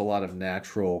there's just a lot of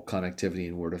natural connectivity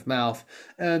and word of mouth.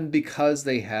 And because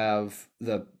they have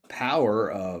the power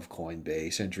of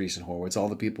Coinbase and Andreessen Horowitz, all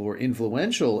the people who are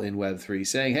influential in Web3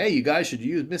 saying, hey, you guys should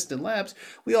use Miston Labs,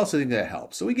 we also think that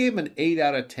helps. So we gave them an 8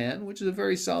 out of 10, which is a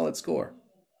very solid score.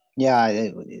 Yeah,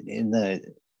 in the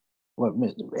what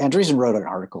Andreessen wrote an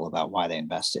article about why they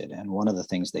invested, and one of the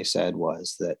things they said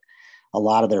was that a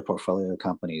lot of their portfolio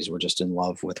companies were just in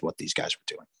love with what these guys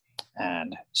were doing,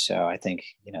 and so I think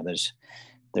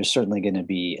there's certainly going to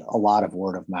be a lot of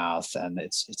word of mouth, and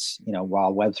it's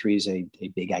while Web3 is a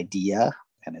big idea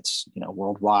and it's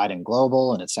worldwide and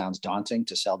global, and it sounds daunting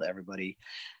to sell to everybody.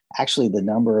 Actually, the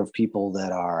number of people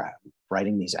that are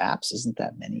writing these apps isn't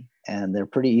that many, and they're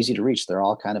pretty easy to reach. They're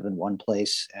all kind of in one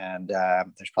place, and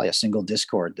there's probably a single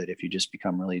Discord that if you just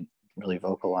become really, really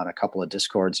vocal on a couple of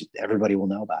Discords, everybody will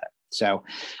know about it. So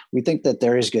we think that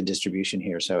there is good distribution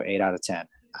here. So 8 out of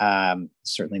 10.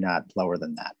 Certainly not lower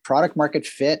than that. Product market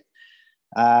fit,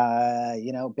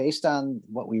 based on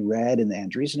what we read in the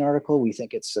Andreessen article, we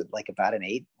think it's like about an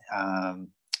 8.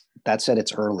 That said,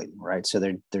 it's early, right? So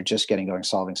they're just getting going,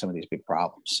 solving some of these big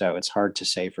problems. So it's hard to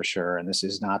say for sure. And this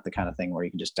is not the kind of thing where you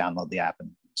can just download the app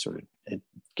and sort of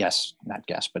not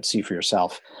guess, but see for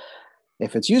yourself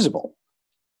if it's usable.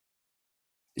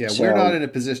 Yeah, we're not So in a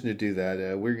position to do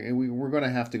that. We're going to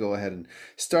have to go ahead and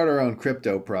start our own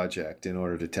crypto project in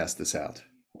order to test this out.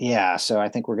 yeah, so I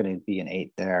think we're going to be an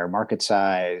 8 there. Market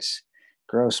size,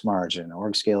 gross margin,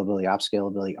 org scalability, op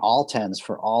scalability, all 10s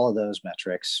for all of those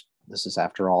metrics. This is,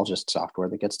 after all, just software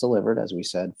that gets delivered, as we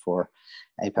said, for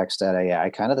Apex.ai,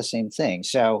 kind of the same thing.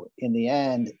 So in the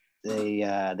end,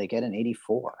 they get an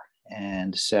 84.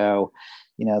 And so,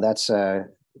 that's a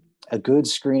good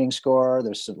screening score.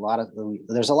 There's a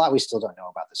lot we still don't know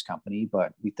about this company,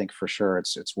 but we think for sure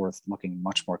it's worth looking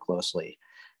much more closely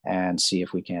and see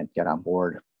if we can't get on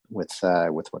board with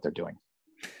what they're doing.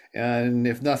 And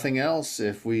if nothing else,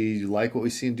 if we like what we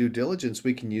see in due diligence,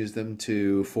 we can use them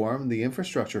to form the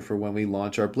infrastructure for when we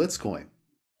launch our Blitzcoin.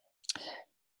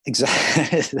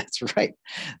 Exactly. That's right.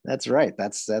 That's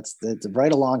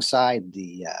right alongside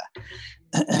the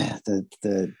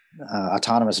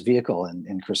autonomous vehicle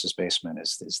in Chris's basement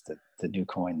is the new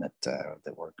coin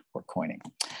that we're coining.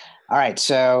 All right,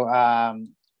 so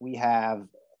we have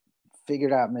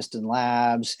figured out Miston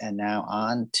Labs, and now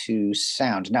on to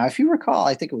sound. Now, if you recall,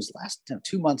 I think it was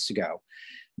 2 months ago,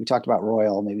 we talked about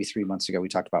Royal. Maybe 3 months ago, we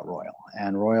talked about Royal,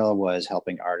 and Royal was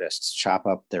helping artists chop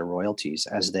up their royalties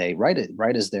as they write it.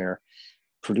 Right as they're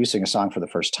producing a song for the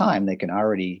first time, they can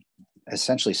already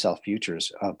essentially sell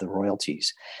futures of the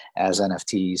royalties as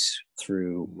NFTs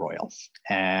through Royal,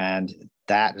 and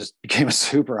that just became a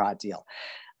super hot deal.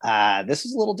 This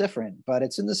is a little different, but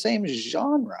it's in the same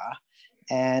genre.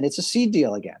 And it's a seed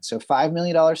deal again. So $5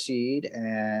 million seed,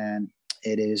 and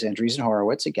it is Andreessen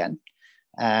Horowitz again.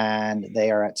 And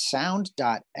they are at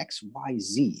sound.xyz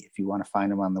if you want to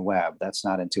find them on the web. That's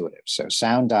not intuitive. So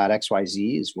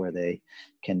sound.xyz is where they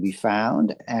can be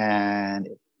found. And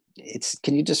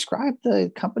can you describe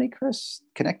the company, Chris?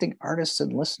 Connecting artists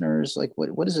and listeners, like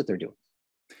what is it they're doing?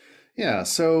 Yeah,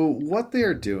 so what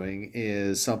they're doing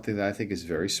is something that I think is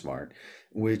very smart,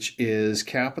 which is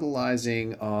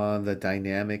capitalizing on the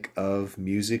dynamic of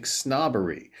music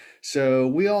snobbery. So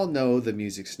we all know the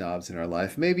music snobs in our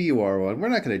life. Maybe you are one. We're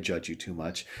not going to judge you too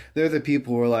much. They're the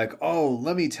people who are like, oh,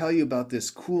 let me tell you about this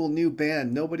cool new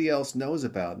band nobody else knows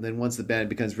about. And then once the band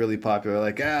becomes really popular,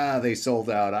 like, they sold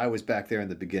out. I was back there in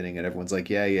the beginning. And everyone's like,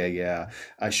 yeah, yeah, yeah.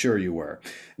 I sure you were.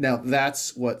 Now,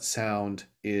 that's what sound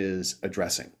is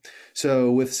addressing.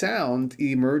 So with sound,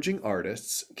 emerging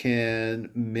artists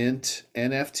can mint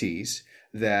NFTs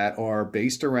that are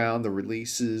based around the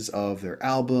releases of their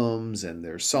albums and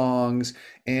their songs.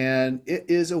 And it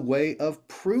is a way of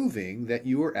proving that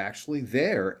you were actually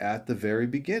there at the very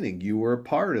beginning. You were a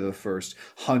part of the first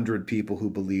 100 people who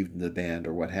believed in the band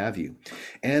or what have you.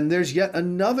 And there's yet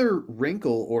another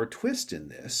wrinkle or twist in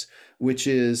this, which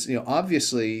is,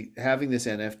 obviously having this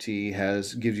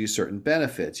NFT gives you certain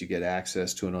benefits. You get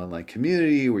access to an online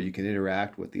community where you can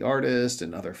interact with the artist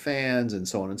and other fans and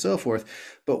so on and so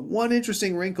forth. But one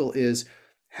interesting wrinkle is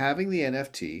having the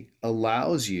NFT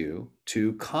allows you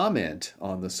to comment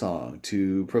on the song,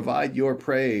 to provide your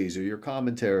praise or your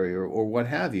commentary or what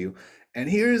have you. And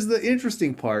here's the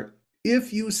interesting part.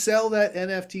 If you sell that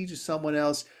NFT to someone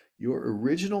else, your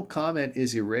original comment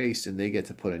is erased and they get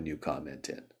to put a new comment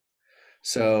in.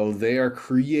 So they are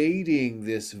creating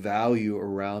this value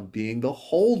around being the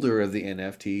holder of the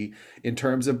NFT in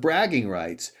terms of bragging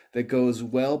rights that goes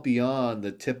well beyond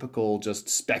the typical just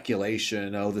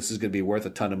speculation. Oh, this is going to be worth a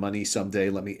ton of money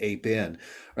someday. Let me ape in,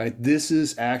 right? This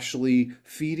is actually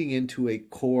feeding into a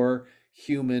core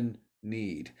human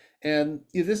need. And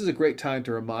this is a great time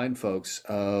to remind folks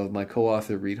of my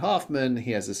co-author Reid Hoffman.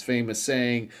 He has this famous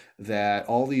saying that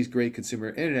all these great consumer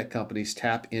internet companies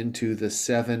tap into the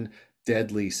seven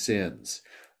deadly sins.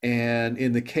 And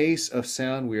in the case of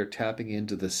sound, we are tapping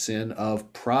into the sin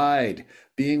of pride.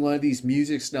 Being one of these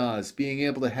music snobs, being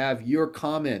able to have your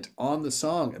comment on the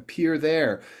song appear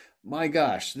there. My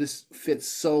gosh, this fits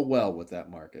so well with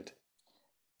that market.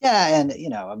 Yeah, and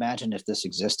imagine if this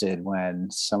existed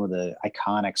when some of the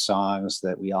iconic songs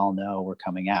that we all know were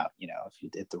coming out.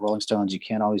 If the Rolling Stones, "You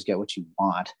Can't Always Get What You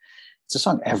Want," it's a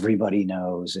song everybody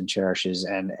knows and cherishes.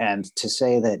 And to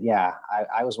say that, yeah,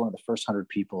 I was one of the first 100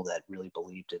 people that really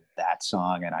believed in that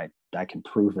song, and I can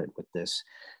prove it with this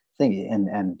thing.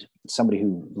 And somebody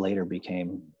who later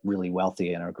became really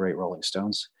wealthy and a great Rolling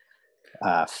Stones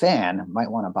fan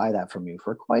might want to buy that from you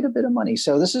for quite a bit of money.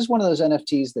 So this is one of those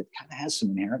NFTs that kind of has some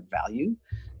inherent value,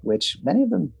 which many of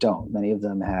them don't. Many of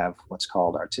them have what's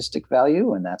called artistic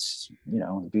value, and that's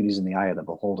the beauty's in the eye of the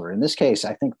beholder. In this case,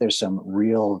 I think there's some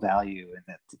real value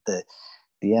in that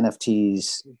the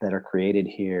NFTs that are created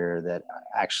here that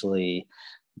actually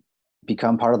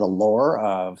become part of the lore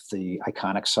of the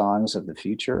iconic songs of the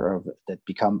future, or that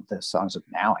become the songs of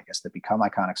now, I guess, that become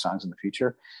iconic songs in the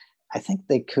future. I think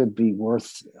they could be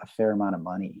worth a fair amount of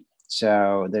money.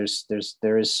 So there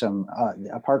is some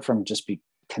apart from just be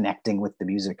connecting with the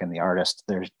music and the artist.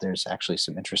 There's actually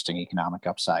some interesting economic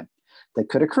upside that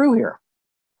could accrue here.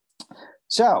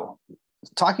 So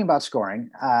talking about scoring,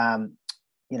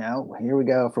 here we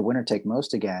go for winner take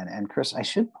most again. And Chris, I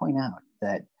should point out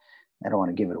that I don't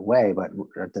want to give it away, but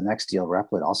the next deal,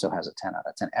 Replit, also has a 10 out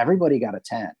of 10. Everybody got a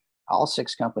 10. All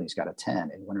 6 companies got a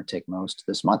 10 in winner take most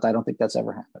this month. I don't think that's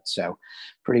ever happened. So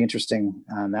pretty interesting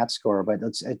on that score. But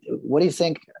what do you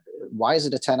think? Why is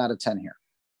it a 10 out of 10 here?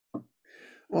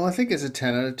 Well, I think it's a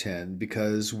 10 out of 10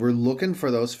 because we're looking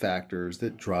for those factors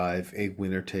that drive a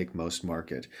winner take most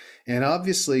market. And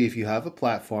obviously, if you have a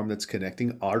platform that's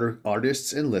connecting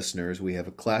artists and listeners, we have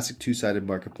a classic two-sided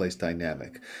marketplace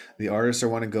dynamic. The artists are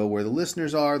want to go where the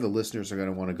listeners are are going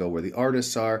to want to go where the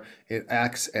artists are. It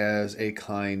acts as a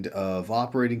kind of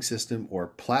operating system or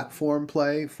platform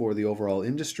play for the overall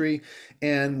industry.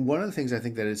 And one of the things I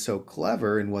think that is so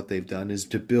clever in what they've done is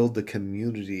to build the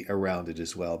community around it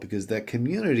as well, because that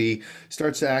community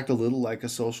starts to act a little like a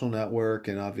social network.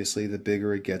 And obviously, the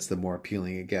bigger it gets, the more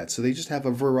appealing it gets. So they just have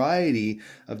a variety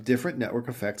of different network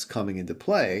effects coming into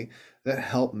play that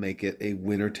help make it a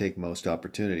winner take most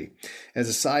opportunity. As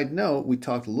a side note, we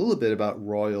talked a little bit about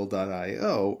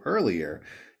Royal.io earlier.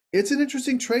 It's an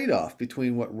interesting trade-off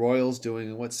between what Royal's doing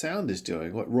and what Sound is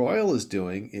doing. What Royal is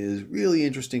doing is really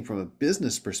interesting from a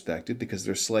business perspective because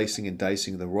they're slicing and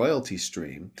dicing the royalty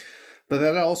stream. But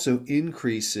that also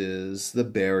increases the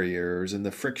barriers and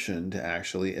the friction to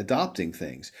actually adopting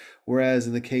things. Whereas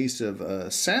in the case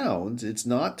of sound, it's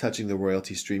not touching the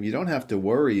royalty stream. You don't have to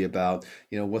worry about,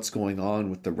 what's going on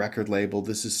with the record label.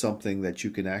 This is something that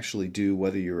you can actually do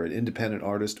whether you're an independent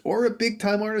artist or a big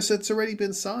time artist that's already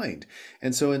been signed.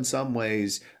 And so in some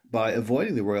ways, by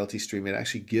avoiding the royalty stream, it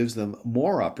actually gives them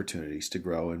more opportunities to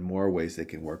grow and more ways they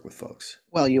can work with folks.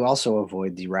 Well, you also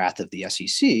avoid the wrath of the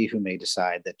SEC, who may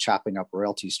decide that chopping up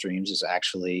royalty streams is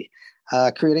actually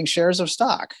creating shares of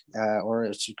stock or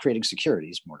it's creating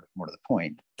securities, more to the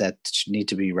point, that need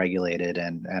to be regulated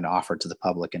and offered to the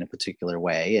public in a particular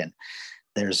way. And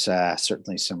there's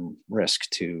certainly some risk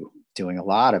to doing a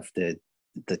lot of the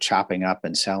chopping up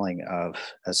and selling of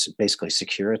basically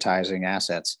securitizing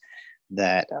assets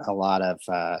that a lot of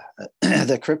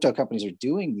the crypto companies are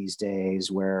doing these days,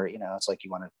 where it's like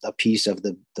you want a piece of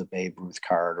the Babe Ruth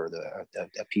card, or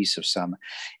a piece of some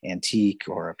antique,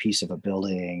 or a piece of a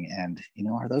building, and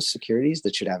are those securities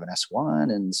that should have an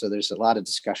S1? And so there's a lot of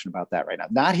discussion about that right now.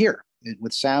 Not here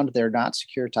with Sound. They're not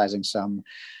securitizing some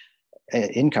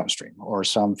income stream or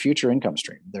some future income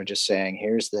stream. They're just saying,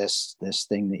 here's this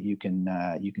thing that you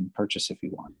can purchase if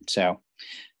you want. So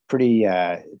pretty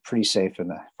safe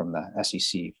from the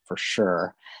SEC for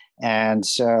sure. And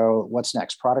so what's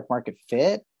next? Product market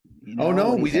fit? Oh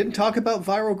no, we didn't talk about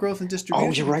viral growth and distribution.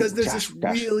 Oh, you're right. Because there's this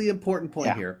really important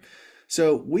point here.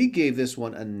 So we gave this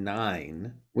one a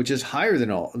 9, which is higher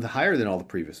than all the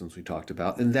previous ones we talked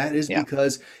about, and that is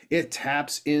because it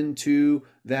taps into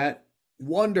that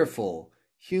wonderful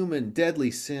human deadly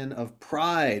sin of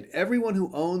pride. Everyone who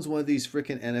owns one of these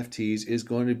freaking NFTs is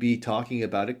going to be talking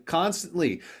about it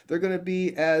constantly. They're going to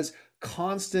be as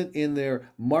constant in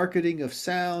their marketing of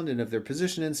sound and of their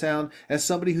position in sound as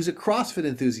somebody who's a CrossFit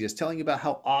enthusiast telling you about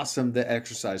how awesome the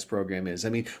exercise program is. I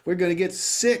mean, we're going to get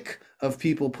sick of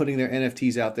people putting their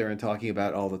NFTs out there and talking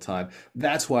about it all the time.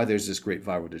 That's why there's this great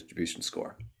viral distribution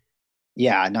score.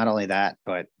 Yeah, not only that,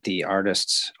 but the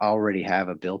artists already have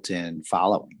a built-in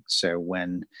following. So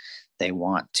when they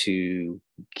want to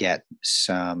get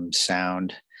some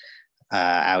sound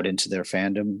out into their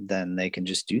fandom, then they can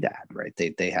just do that, right?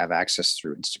 They have access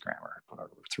through Instagram or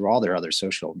through all their other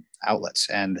social outlets,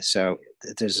 and so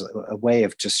there's a way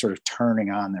of just sort of turning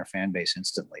on their fan base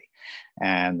instantly,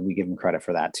 and we give them credit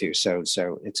for that too. So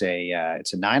it's a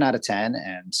 9 out of 10,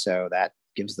 and so that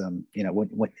gives them,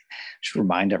 what should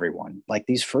remind everyone, like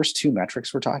these first two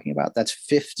metrics we're talking about, that's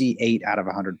 58 out of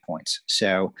 100 points.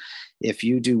 So if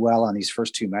you do well on these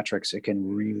first two metrics, it can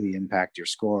really impact your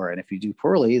score. And if you do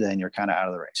poorly, then you're kind of out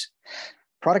of the race.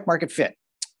 Product market fit.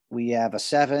 We have a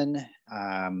 7.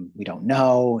 We don't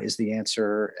know is the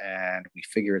answer. And we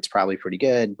figure it's probably pretty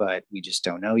good, but we just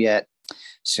don't know yet.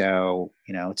 So,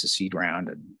 it's a seed round,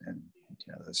 and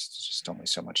there's just only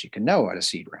so much you can know at a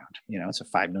seed round. It's a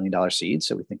 $5 million seed.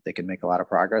 So we think they can make a lot of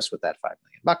progress with that $5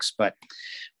 million, but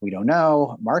we don't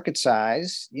know. Market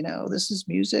size, this is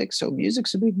music. So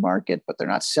music's a big market, but they're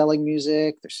not selling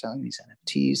music. They're selling these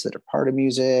NFTs that are part of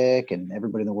music, and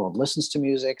everybody in the world listens to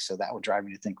music. So that would drive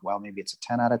me to think, well, maybe it's a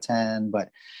 10 out of 10, but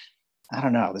I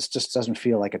don't know. This just doesn't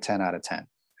feel like a 10 out of 10.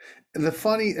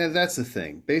 That's the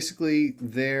thing. Basically,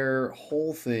 their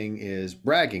whole thing is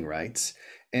bragging rights,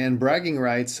 and bragging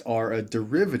rights are a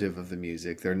derivative of the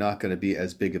music. They're not going to be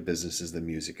as big a business as the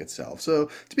music itself. So,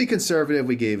 to be conservative,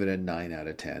 we gave it a 9 out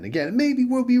of 10. Again, maybe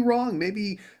we'll be wrong.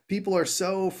 Maybe people are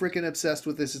so freaking obsessed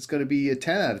with this, it's going to be a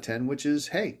 10 out of 10, which is,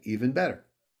 hey, even better.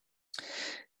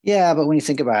 Yeah, but when you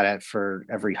think about it, for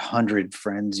every 100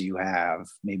 friends you have,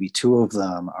 maybe 2 of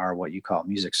them are what you call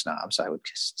music snobs. I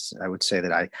would say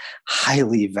that I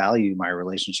highly value my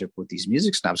relationship with these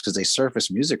music snobs because they surface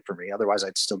music for me. Otherwise,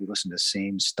 I'd still be listening to the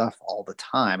same stuff all the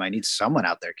time. I need someone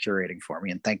out there curating for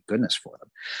me, and thank goodness for them.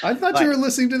 I thought you But were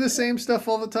listening to the same stuff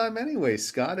all the time anyway,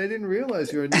 Scott. I didn't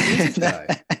realize you're a new music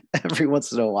guy. every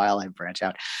once in a while, I branch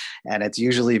out, and it's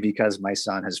usually because my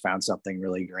son has found something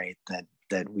really great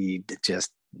that we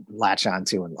just latch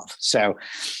onto and love. So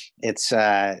it's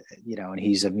and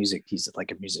he's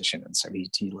like a musician, and so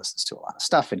he listens to a lot of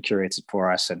stuff and curates it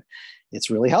for us, and it's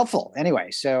really helpful.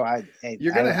 Anyway, so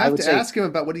You're going to I have would to say ask him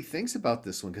about what he thinks about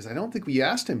this one because I don't think we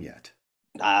asked him yet.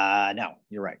 no,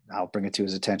 you're right. I'll bring it to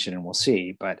his attention and we'll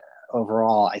see. But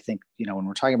overall, I think when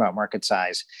we're talking about market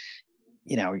size,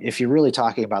 if you're really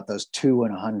talking about those 2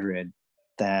 and 100,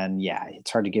 then yeah,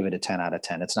 it's hard to give it a 10 out of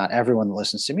 10. It's not everyone that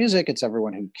listens to music. It's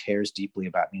everyone who cares deeply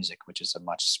about music, which is a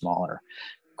much smaller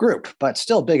group, but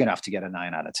still big enough to get a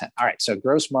 9 out of 10. All right. So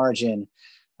gross margin,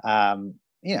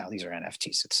 these are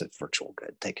NFTs. It's a virtual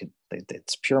good.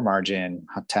 It's pure margin,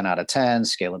 10 out of 10,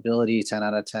 scalability, 10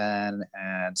 out of 10.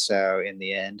 And so in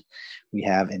the end, we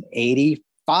have an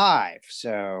 85.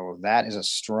 So that is a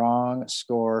strong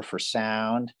score for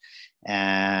sound.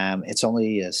 It's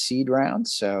only a seed round,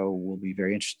 so we'll be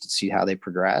very interested to see how they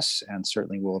progress, and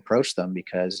certainly we'll approach them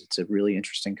because it's a really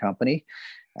interesting company.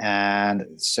 And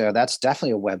so that's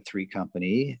definitely a Web3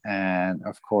 company. And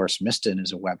of course, Miston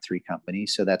is a Web3 company.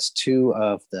 So that's 2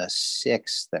 of the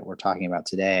 6 that we're talking about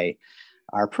today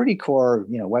are pretty core.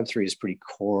 Web3 is pretty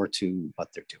core to what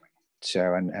they're doing.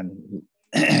 So, and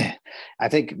I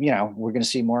think, we're going to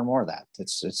see more and more of that.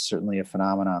 It's certainly a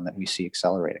phenomenon that we see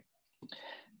accelerating.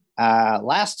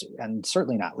 Last and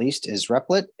certainly not least is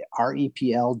Replit,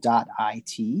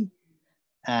 repl.it.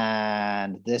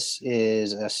 And this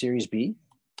is a Series B.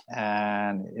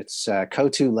 And it's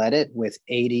Coatue led it with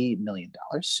 $80 million.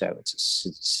 So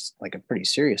it's like a pretty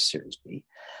serious Series B.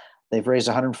 They've raised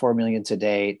 104 million to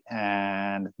date.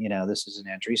 And, this is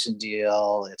an Andreessen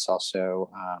deal. It's also,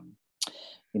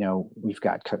 we've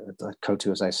got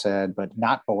Coatue, as I said, but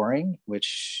Not Boring,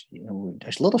 which,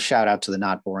 a little shout out to the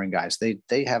Not Boring guys.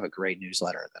 They have a great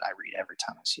newsletter that I read every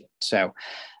time I see it. So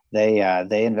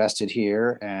they invested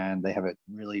here, and they have a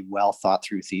really well thought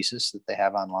through thesis that they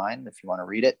have online. If you want to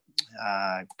read it,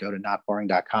 go to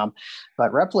notboring.com.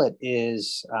 But Replit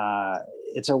is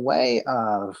it's a way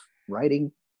of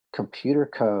writing computer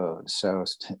code. So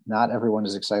not everyone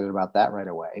is excited about that right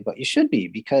away, but you should be,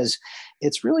 because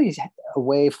it's really a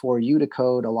way for you to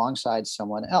code alongside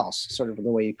someone else. Sort of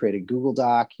the way you create a Google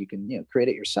Doc, you can create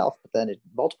it yourself, but then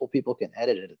multiple people can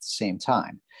edit it at the same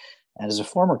time. And as a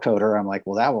former coder, I'm like,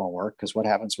 well, that won't work, because what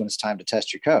happens when it's time to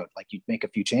test your code? Like, you make a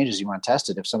few changes, you want to test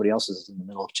it. If somebody else is in the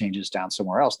middle of changes down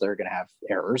somewhere else, they're going to have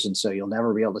errors. And so you'll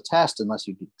never be able to test unless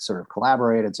you sort of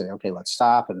collaborate and say, okay, let's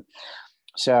stop. And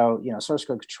so, source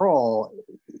code control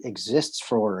exists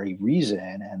for a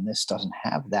reason, and this doesn't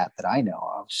have that I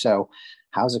know of. So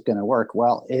how's it going to work?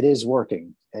 Well, it is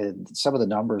working. And some of the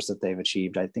numbers that they've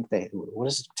achieved, I think what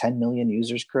is it, 10 million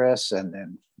users, Chris,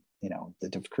 and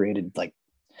that have created like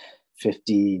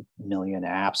 50 million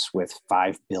apps with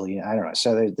 5 billion. I don't know.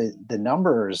 So the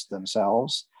numbers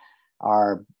themselves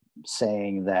are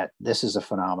saying that this is a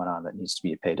phenomenon that needs to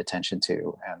be paid attention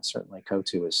to. And certainly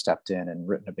Coatue has stepped in and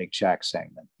written a big check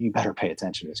saying that you better pay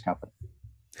attention to this company.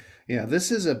 Yeah,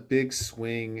 this is a big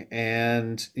swing.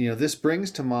 And, this brings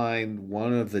to mind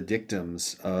one of the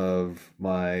dictums of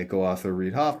my co author,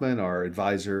 Reid Hoffman, our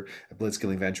advisor at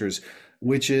Blitzscaling Ventures,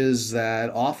 which is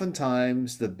that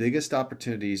oftentimes the biggest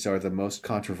opportunities are the most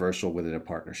controversial within a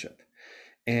partnership.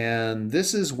 And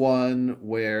this is one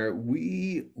where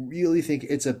we really think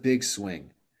it's a big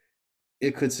swing.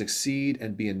 It could succeed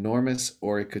and be enormous,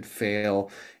 or it could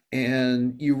fail.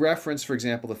 And you reference, for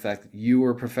example, the fact that you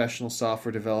were a professional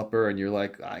software developer and you're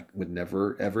like, I would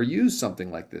never ever use something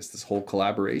like this. This whole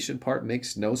collaboration part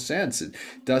makes no sense. It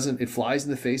flies in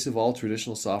the face of all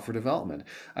traditional software development.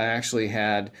 I actually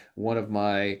had one of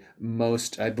my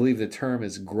most, I believe the term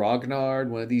is grognard,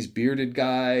 one of these bearded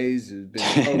guys who's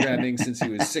been programming since he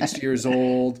was 6 years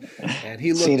old. And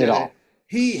he Seen looked it at all. it.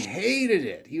 He hated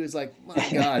it. He was like, "My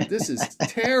God, this is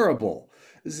terrible.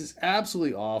 This is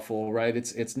absolutely awful, right?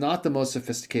 It's not the most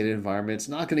sophisticated environment. It's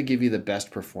not going to give you the best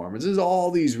performance. There's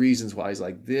all these reasons why he's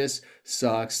like, this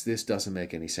sucks. This doesn't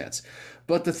make any sense."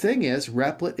 But the thing is,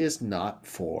 Replit is not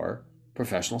for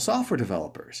professional software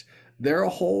developers. They're a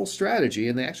whole strategy,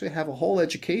 and they actually have a whole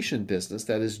education business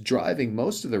that is driving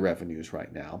most of the revenues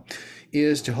right now,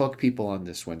 is to hook people on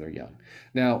this when they're young.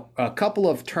 Now, a couple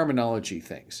of terminology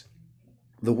things.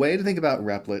 The way to think about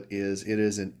Replit is it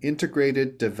is an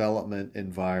integrated development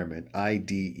environment,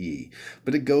 IDE,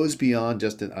 but it goes beyond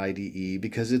just an IDE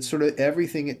because it's sort of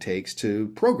everything it takes to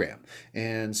program.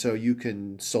 And so you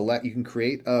can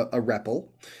create a REPL,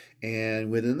 and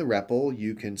within the REPL,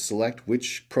 you can select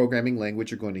which programming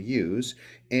language you're going to use,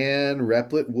 and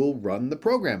Replit will run the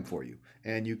program for you.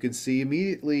 And you can see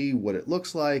immediately what it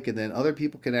looks like, and then other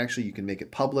people you can make it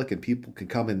public and people can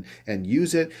come and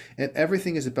use it. And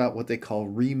everything is about what they call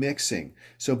remixing.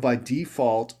 So by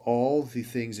default, all the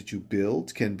things that you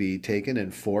build can be taken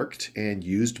and forked and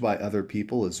used by other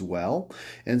people as well.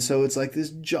 And so it's like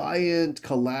this giant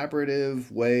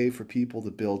collaborative way for people to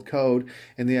build code.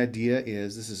 And the idea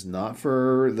is this is not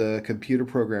for the computer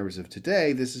programmers of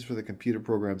today. This is for the computer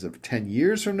programs of 10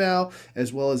 years from now,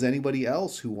 as well as anybody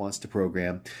else who wants to program,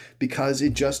 because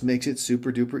it just makes it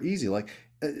super duper easy. Like,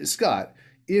 Scott,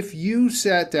 if you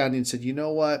sat down and said, you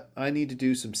know what, I need to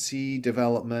do some C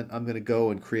development, I'm going to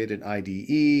go and create an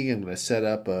IDE, I'm going to set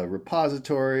up a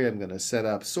repository, I'm going to set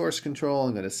up source control,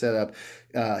 I'm going to set up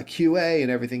QA and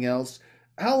everything else,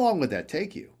 how long would that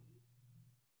take you?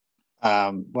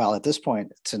 Well, at this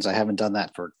point, since I haven't done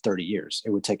that for 30 years, it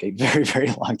would take a very, very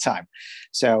long time.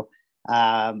 So,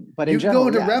 but in You can go general,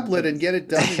 into yeah, Replit and get it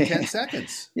done in 10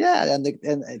 seconds. yeah,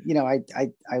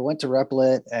 I went to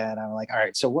Replit and I'm like, all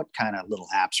right, so what kind of little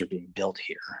apps are being built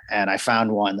here? And I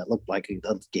found one that looked like a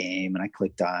game, and I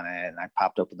clicked on it, and I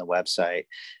popped open the website,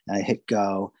 and I hit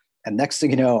go. And next thing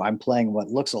you know, I'm playing what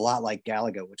looks a lot like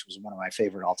Galaga, which was one of my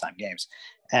favorite all-time games.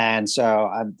 And so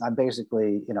I'm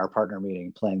basically in our partner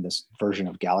meeting playing this version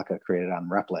of Galaga created on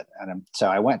Replit. And so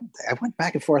I went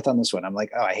back and forth on this one. I'm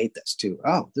like, oh, I hate this too.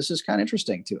 Oh, this is kind of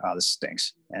interesting too. Oh, this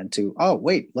stinks. And to, oh,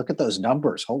 wait, look at those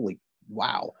numbers. Holy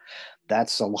wow.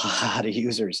 That's a lot of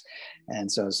users.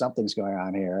 And so something's going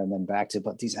on here. And then back to,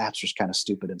 but these apps are kind of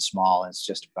stupid and small. And it's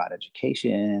just about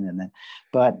education. And then,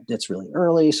 but it's really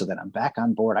early. So then I'm back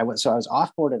on board. I was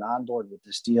off board and on board with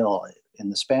this deal in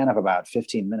the span of about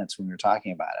 15 minutes when we were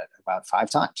talking about it, about 5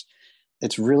 times.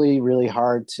 It's really, really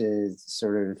hard to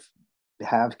sort of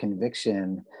have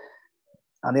conviction.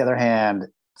 On the other hand,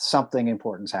 something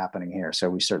important is happening here. So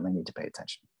we certainly need to pay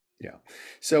attention. Yeah.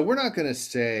 So we're not going to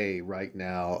say right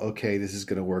now, okay, this is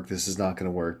going to work, this is not going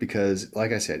to work, because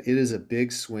like I said, it is a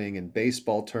big swing in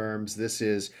baseball terms. This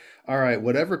is, all right,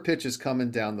 whatever pitch is coming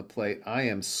down the plate, I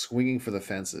am swinging for the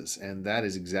fences. And that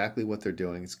is exactly what they're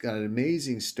doing. It's got an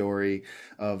amazing story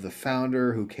of the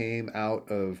founder who came out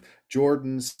of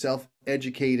Jordan,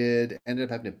 self-educated, ended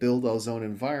up having to build his own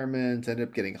environment, ended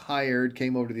up getting hired,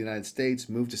 came over to the United States,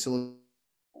 moved to Silicon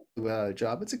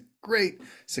job. It's a great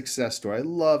success story. I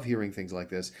love hearing things like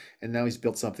this. And now he's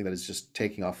built something that is just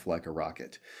taking off like a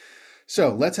rocket.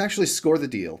 So let's actually score the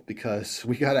deal, because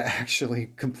we got to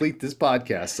actually complete this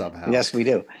podcast somehow. Yes, we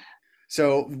do.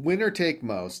 So winner take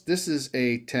most. This is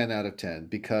a 10 out of 10,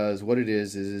 because what it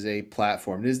is a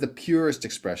platform. It is the purest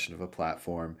expression of a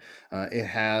platform. It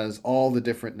has all the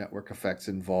different network effects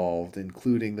involved,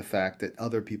 including the fact that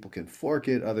other people can fork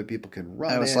it, other people can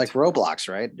run it. It's like Roblox,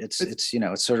 right? It's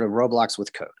sort of Roblox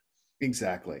with code.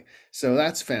 Exactly. So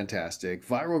that's fantastic.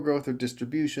 Viral growth or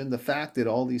distribution, the fact that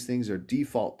all these things are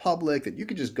default public, that you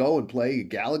can just go and play a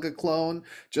Galaga clone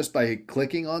just by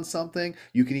clicking on something.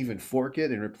 You can even fork it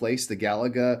and replace the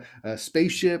Galaga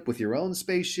spaceship with your own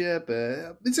spaceship.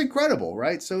 It's incredible,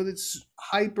 right? So it's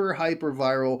hyper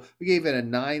viral. We gave it a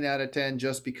 9 out of 10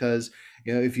 just because,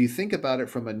 if you think about it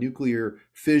from a nuclear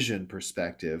fission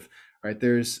perspective, right?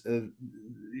 There's a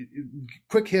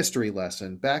quick history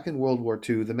lesson. Back in World War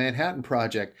II, the Manhattan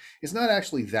Project is not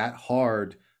actually that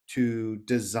hard to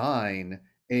design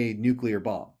a nuclear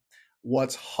bomb.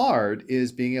 What's hard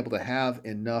is being able to have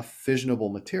enough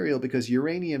fissionable material because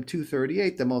uranium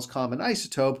 238, the most common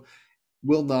isotope,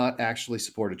 will not actually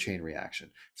support a chain reaction.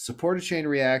 To support a chain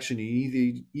reaction,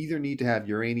 you either need to have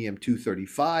uranium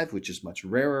 235, which is much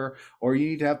rarer, or you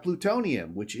need to have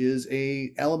plutonium, which is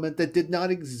a element that did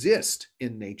not exist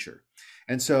in nature.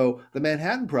 And so the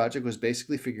Manhattan Project was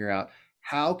basically figuring out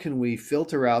how can we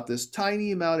filter out this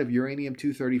tiny amount of uranium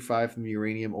 235 from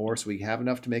uranium ore so we have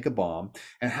enough to make a bomb,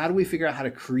 and how do we figure out how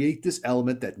to create this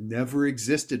element that never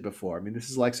existed before. I mean, this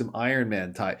is like some Iron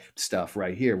Man type stuff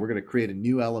right here. We're going to create a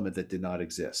new element that did not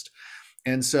exist.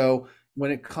 And so when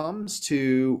it comes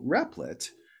to Replit,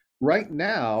 right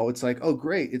now it's like, oh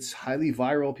great, it's highly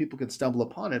viral, people can stumble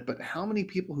upon it, but how many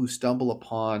people who stumble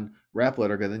upon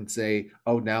Replit are going to say,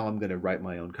 oh, now I'm going to write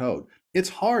my own code? It's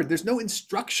hard. There's no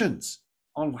instructions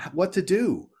on what to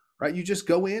do, right? You just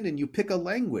go in and you pick a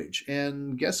language,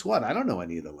 and guess what? I don't know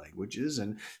any of the languages,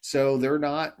 and so they're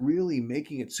not really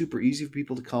making it super easy for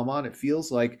people to come on. It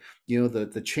feels like,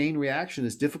 the chain reaction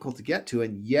is difficult to get to,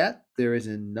 and yet there is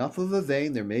enough of a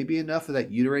vein. There may be enough of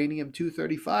that uranium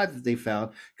 235 that they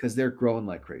found because they're growing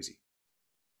like crazy.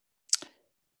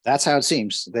 That's how it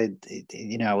seems.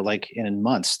 Like in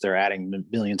months, they're adding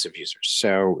millions of users.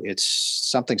 So it's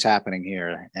something's happening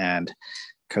here, and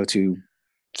Coatue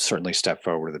certainly step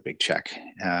forward with a big check.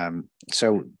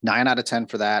 So 9 out of 10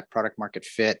 for that product market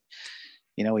fit.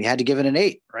 We had to give it an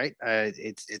 8, right?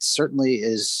 It certainly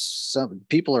is. Some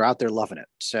people are out there loving it,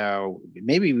 so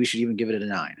maybe we should even give it a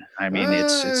 9. I mean,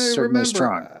 it's certainly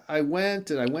strong. I went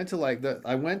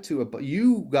to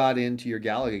you got into your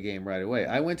Galaga game right away.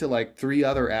 I went to like 3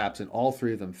 other apps, and all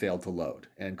 3 of them failed to load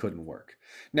and couldn't work.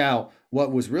 Now,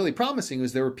 what was really promising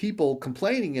was there were people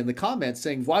complaining in the comments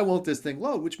saying, why won't this thing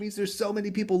load? Which means there's so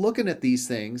many people looking at these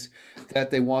things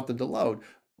that they want them to load.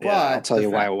 Yeah, I'll But tell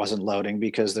you why it wasn't loading,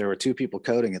 because there were 2 people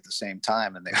coding at the same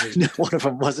time, and one of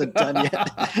them wasn't done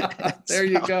yet. There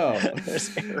you go.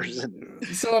 There's errors.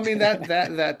 So I mean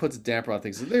that puts a damper on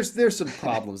things. There's some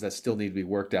problems that still need to be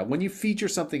worked out. When you feature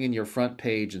something in your front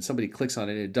page and somebody clicks on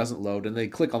it and it doesn't load, and they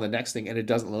click on the next thing and it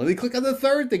doesn't load, and they click on the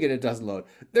third thing and it doesn't load,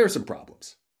 there are some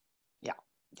problems. Yeah.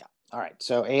 All right.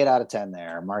 So 8 out of 10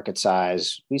 there. Market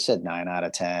size, we said 9 out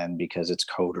of 10 because it's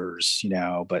coders,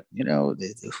 but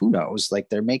who knows? Like,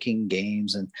 they're making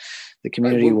games, and the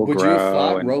community will grow. Would you have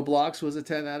thought Roblox was a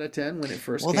 10 out of 10 when it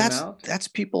first came out? That's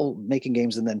people making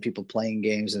games and then people playing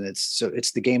games, and it's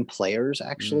the game players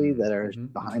actually that are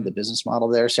behind the business model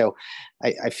there. So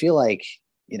I feel like,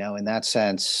 in that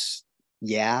sense,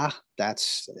 yeah,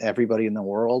 that's everybody in the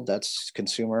world. That's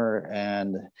consumer.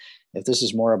 And if this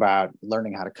is more about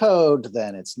learning how to code,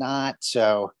 then it's not.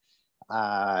 So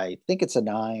I think it's a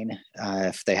 9.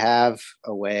 If they have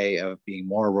a way of being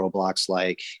more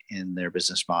Roblox-like in their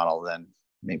business model, then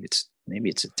maybe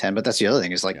it's a 10. But that's the other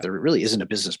thing, is like, there really isn't a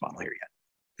business model here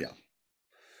yet. Yeah.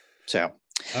 So,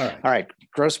 all right.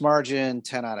 Gross margin,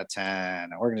 10 out of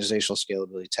 10. Organizational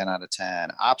scalability, 10 out of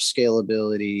 10. Ops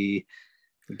scalability,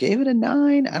 we gave it a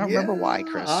 9. I don't remember why,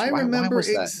 Chris. I remember why was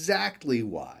that? exactly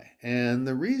why. And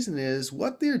the reason is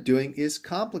what they're doing is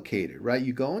complicated, right?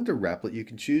 You go into Replit, you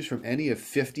can choose from any of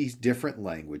 50 different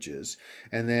languages,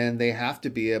 and then they have to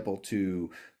be able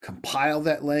to compile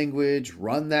that language,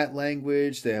 run that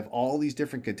language. They have all these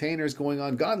different containers going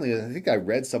on. Godly, I think I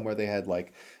read somewhere they had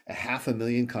like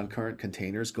 500,000 concurrent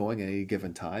containers going at any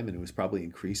given time, and it was probably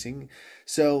increasing.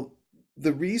 So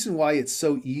the reason why it's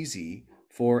so easy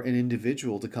for an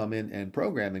individual to come in and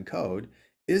program and code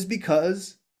is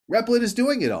because Replit is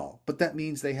doing it all, but that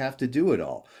means they have to do it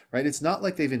all, right? It's not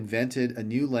like they've invented a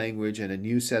new language and a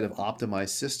new set of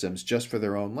optimized systems just for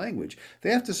their own language.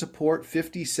 They have to support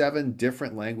 57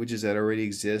 different languages that already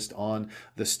exist on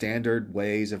the standard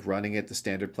ways of running it, the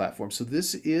standard platform. So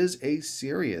this is a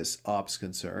serious ops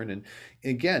concern. And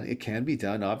again, it can be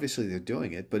done. Obviously, they're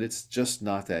doing it, but it's just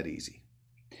not that easy.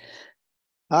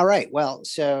 All right. Well,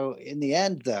 so in the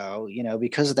end, though,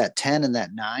 because of that 10 and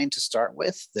that 9 to start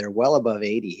with, they're well above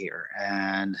 80 here.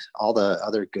 And all the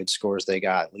other good scores they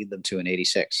got lead them to an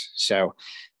 86. So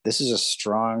this is a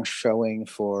strong showing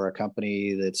for a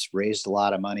company that's raised a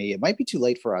lot of money. It might be too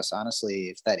late for us, honestly.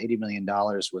 If that $80 million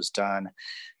was done,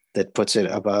 that puts it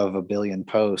above a billion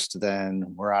post, then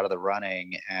we're out of the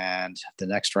running. And the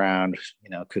next round,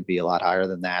 could be a lot higher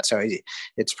than that. So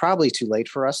it's probably too late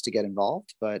for us to get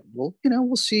involved, but we'll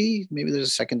see. Maybe there's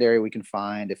a secondary we can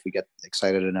find if we get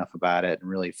excited enough about it and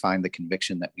really find the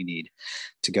conviction that we need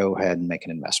to go ahead and make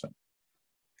an investment.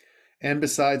 And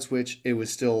besides which, it was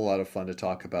still a lot of fun to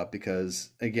talk about because,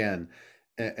 again,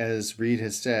 as Reed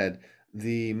has said,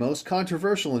 the most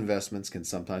controversial investments can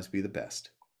sometimes be the best.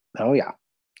 Oh, yeah.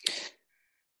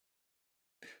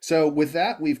 So, with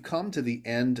that, we've come to the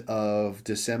end of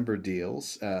December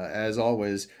deals. As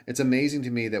always, it's amazing to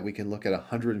me that we can look at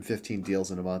 115 deals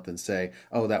in a month and say,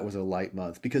 oh, that was a light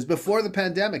month. Because before the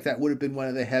pandemic, that would have been one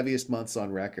of the heaviest months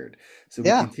on record. So, we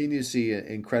Yeah. continue to see an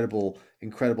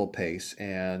incredible pace.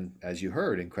 And as you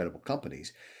heard, incredible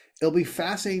companies. It'll be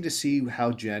fascinating to see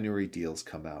how January deals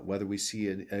come out, whether we see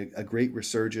a great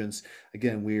resurgence.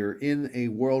 Again, we're in a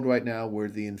world right now where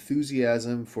the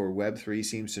enthusiasm for Web3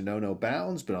 seems to know no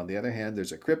bounds, but on the other hand,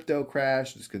 there's a crypto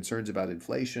crash, there's concerns about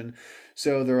inflation.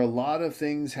 So there are a lot of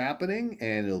things happening,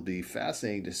 and it'll be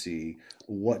fascinating to see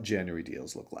what January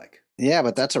deals look like. Yeah,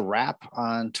 but that's a wrap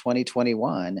on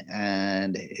 2021.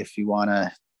 And if you want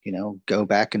to, go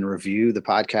back and review the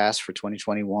podcast for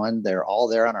 2021, they're all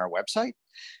there on our website,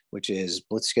 which is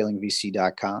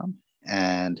blitzscalingvc.com.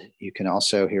 And you can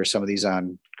also hear some of these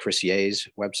on Chris Ye's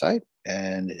website,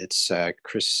 and it's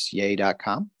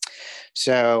chrisye.com.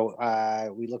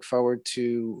 So we look forward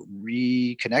to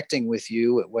reconnecting with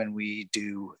you when we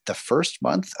do the first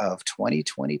month of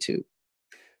 2022.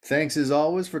 Thanks as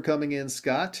always for coming in,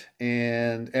 Scott,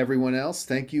 and everyone else.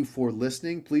 Thank you for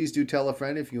listening. Please do tell a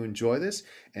friend if you enjoy this,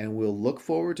 and we'll look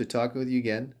forward to talking with you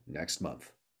again next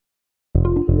month.